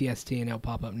ABTST and it'll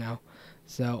pop up now.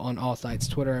 So on all sites,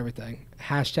 Twitter, everything.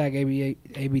 Hashtag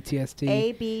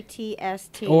ABTST.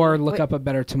 ABTST. Or look Wait, up A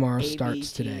Better Tomorrow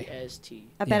Starts Today. ABTST.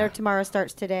 A Better yeah. Tomorrow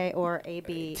Starts Today or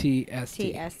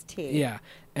ABTST. TST. Yeah.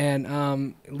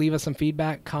 And leave us some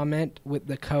feedback, comment with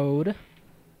the code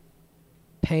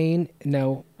PAIN.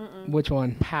 No. Which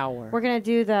one? Power. We're going to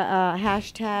do the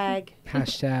hashtag.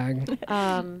 Hashtag.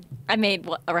 I made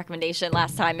a recommendation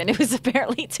last time, and it was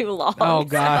apparently too long. Oh,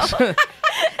 gosh.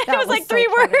 It was like 3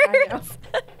 funny, I know. words.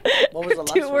 What was the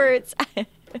last 2 one? words.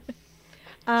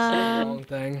 Long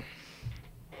thing.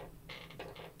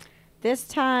 This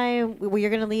time, you're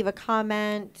going to leave a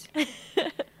comment.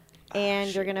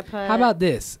 And you're going to put. How about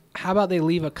this? How about they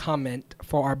leave a comment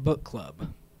for our book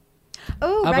club?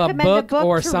 Oh, of a recommend book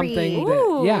or to something read.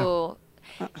 Ooh.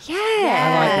 yeah.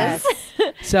 Yes.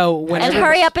 So when And every-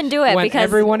 hurry up and do it when because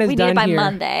everyone is we need done it by here,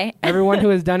 Monday. everyone who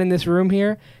is done in this room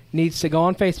here needs to go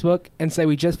on Facebook and say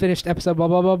we just finished episode blah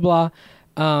blah blah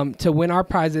blah. To win our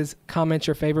prizes, comment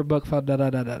your favorite book. Da da da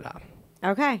da da.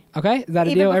 Okay. Okay, is that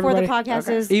a Even deal? before Everybody. the podcast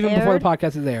is Even before the aired?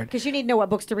 podcast is aired. Because you need to know what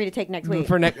books to read to take next week.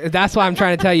 That's why I'm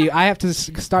trying to tell you. I have to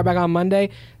start back on Monday,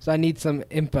 so I need some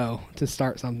info to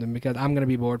start something because I'm gonna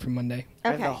be bored from Monday. I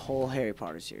have the Okay. whole Harry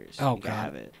Potter series. Oh, You can God.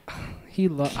 have it.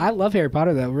 I love Harry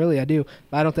Potter though, really I do.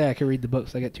 But I don't think I can read the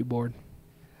books. I get too bored.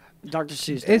 Dr.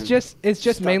 Seuss. It's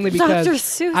just Stop. mainly Dr. because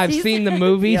Seuss, I've he's- seen the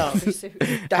movies. Yo, I've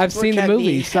that's what seen the kept me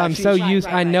movies, so I'm so happy. used.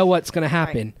 I know what's gonna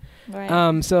happen.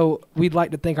 Right. So we'd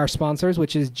like to thank our sponsors,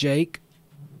 which is Jake,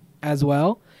 as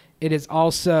well. It is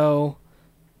also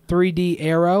 3D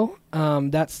Arrow.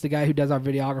 That's the guy who does our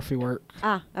videography work.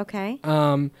 Ah, okay.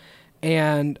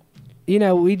 And you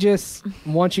know, we just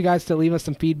want you guys to leave us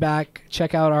some feedback.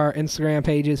 Check out our Instagram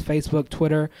pages, Facebook,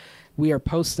 Twitter. We are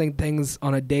posting things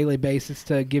on a daily basis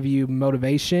to give you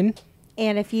motivation.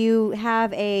 And if you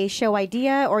have a show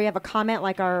idea or you have a comment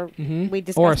like we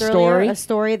discussed Or a earlier, story. a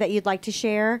story that you'd like to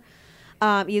share,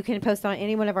 you can post on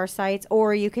any one of our sites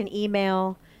or you can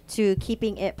email to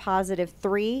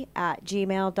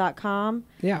keepingitpositive3@gmail.com.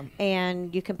 Yeah.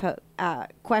 And you can put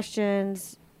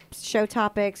questions, show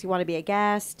topics, you want to be a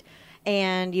guest,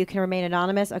 and you can remain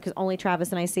anonymous because only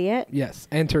Travis and I see it. Yes.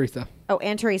 And Teresa. Oh,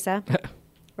 and Teresa.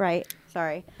 Right.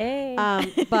 Sorry. Hey.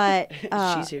 But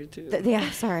She's here too. yeah,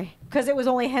 sorry, because it was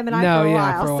only him and I No, for a yeah,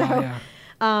 while. for a while, so, yeah.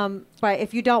 but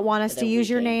if you don't want us And to then use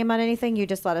your we can- name on anything, you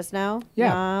just let us know.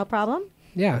 Yeah. No problem.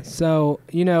 Yeah, so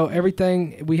you know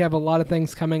everything. We have a lot of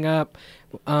things coming up.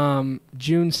 June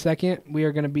 2nd, we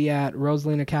are going to be at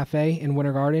Rosalina Cafe in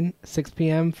Winter Garden, 6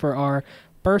 p.m. for our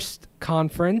first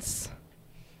conference.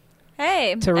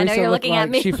 Hey, I Teresa know you're looked looking at like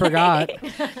me. she forgot.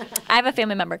 I have a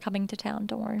family member coming to town.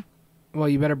 Don't worry. Well,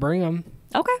 you better bring them.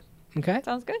 Okay, Okay,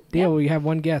 sounds good. deal. We have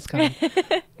one guest coming.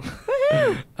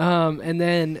 And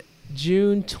then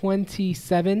June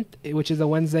 27th, which is a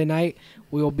Wednesday night,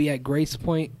 we will be at Grace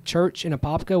Point Church in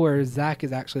Apopka, where Zach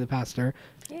is actually the pastor.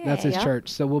 That's his Yeah. church,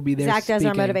 so we'll be there. Zach does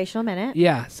our speaking. motivational minute.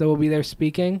 Yeah, so we'll be there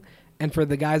speaking. And for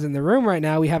the guys in the room right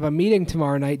now, we have a meeting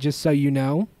tomorrow night, just so you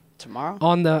know, Tomorrow?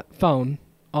 on the phone,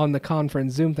 on the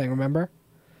conference Zoom thing, remember?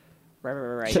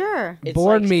 Right. Sure. It's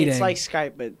Board like, meeting. It's like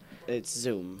Skype, but it's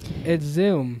Zoom. It's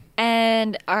Zoom.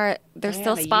 And are there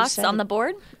still Damn it, you spots said on it. the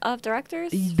board of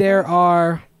directors? There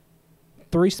are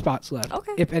 3 spots left.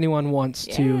 Okay. If anyone wants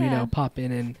to, Yeah. pop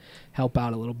in and help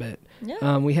out a little bit.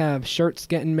 Yeah. We have shirts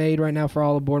getting made right now for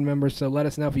all the board members, so let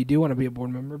us know if you do want to be a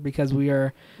board member because we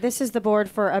are... This is the board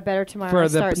for A Better Tomorrow. For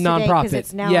the Starts nonprofit, because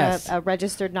it's now yes. a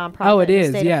registered nonprofit Oh, it in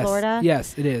is, the state yes. of Florida.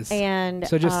 Yes, it is. And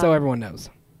so just so everyone knows.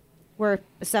 we're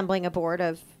assembling a board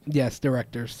of Yes,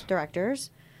 directors. directors.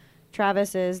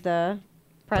 Travis is the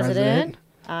president.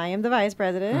 I am the vice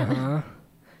president. Uh-huh.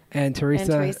 And Teresa...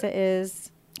 And Teresa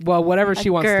is Well, whatever she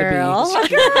wants girl. to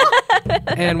be.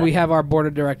 And we have our board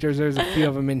of directors. There's a few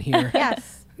of them in here.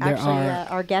 yes. There Actually, are-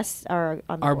 our guests are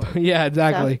on the Our board. yeah,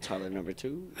 exactly. Tyler number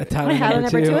 2. Tyler Tyler number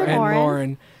number 2 2 and and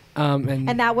Lauren. Lauren.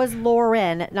 And that was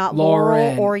Lauren, not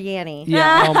Lauren. Laurel or Yanni.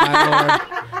 yeah. Oh my lord.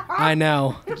 I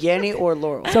know. Yanni or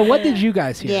Laurel? So what did you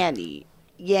guys hear?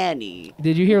 Yanni.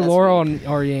 Did you hear That's Laurel me.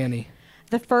 or Yanni?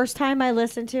 The first time I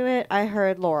listened to it, I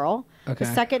heard Laurel. Okay.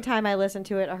 The second time I listened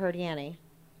to it, I heard Yanni.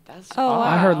 That's Oh, odd. wow.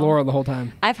 I heard Laurel the whole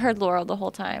time. I've heard Laurel the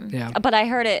whole time. Yeah. But I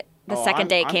heard it the Oh, second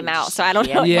day it I'm came out, just so I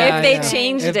don't know Yeah, if they yeah.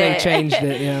 changed If it. they changed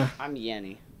it, yeah. I'm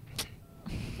Yanni.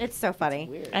 It's so funny.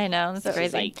 Weird. I know, that's This is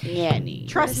crazy. like Yanni.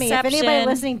 Trust me, if anybody Reception.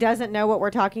 listening doesn't know what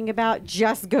we're talking about,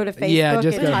 just go to Facebook Yeah,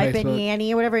 just and go to type in Facebook.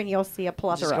 Yanni or whatever, and you'll see a Just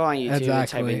plethora. go on YouTube and type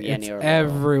Exactly. in Yanni It's or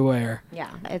everywhere. Yeah,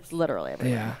 it's literally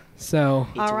everywhere. Yeah. So,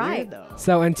 It's All weird, right. though.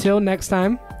 so until next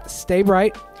time, stay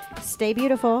bright Stay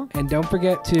beautiful. and don't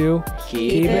forget to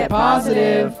Keep it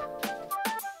positive.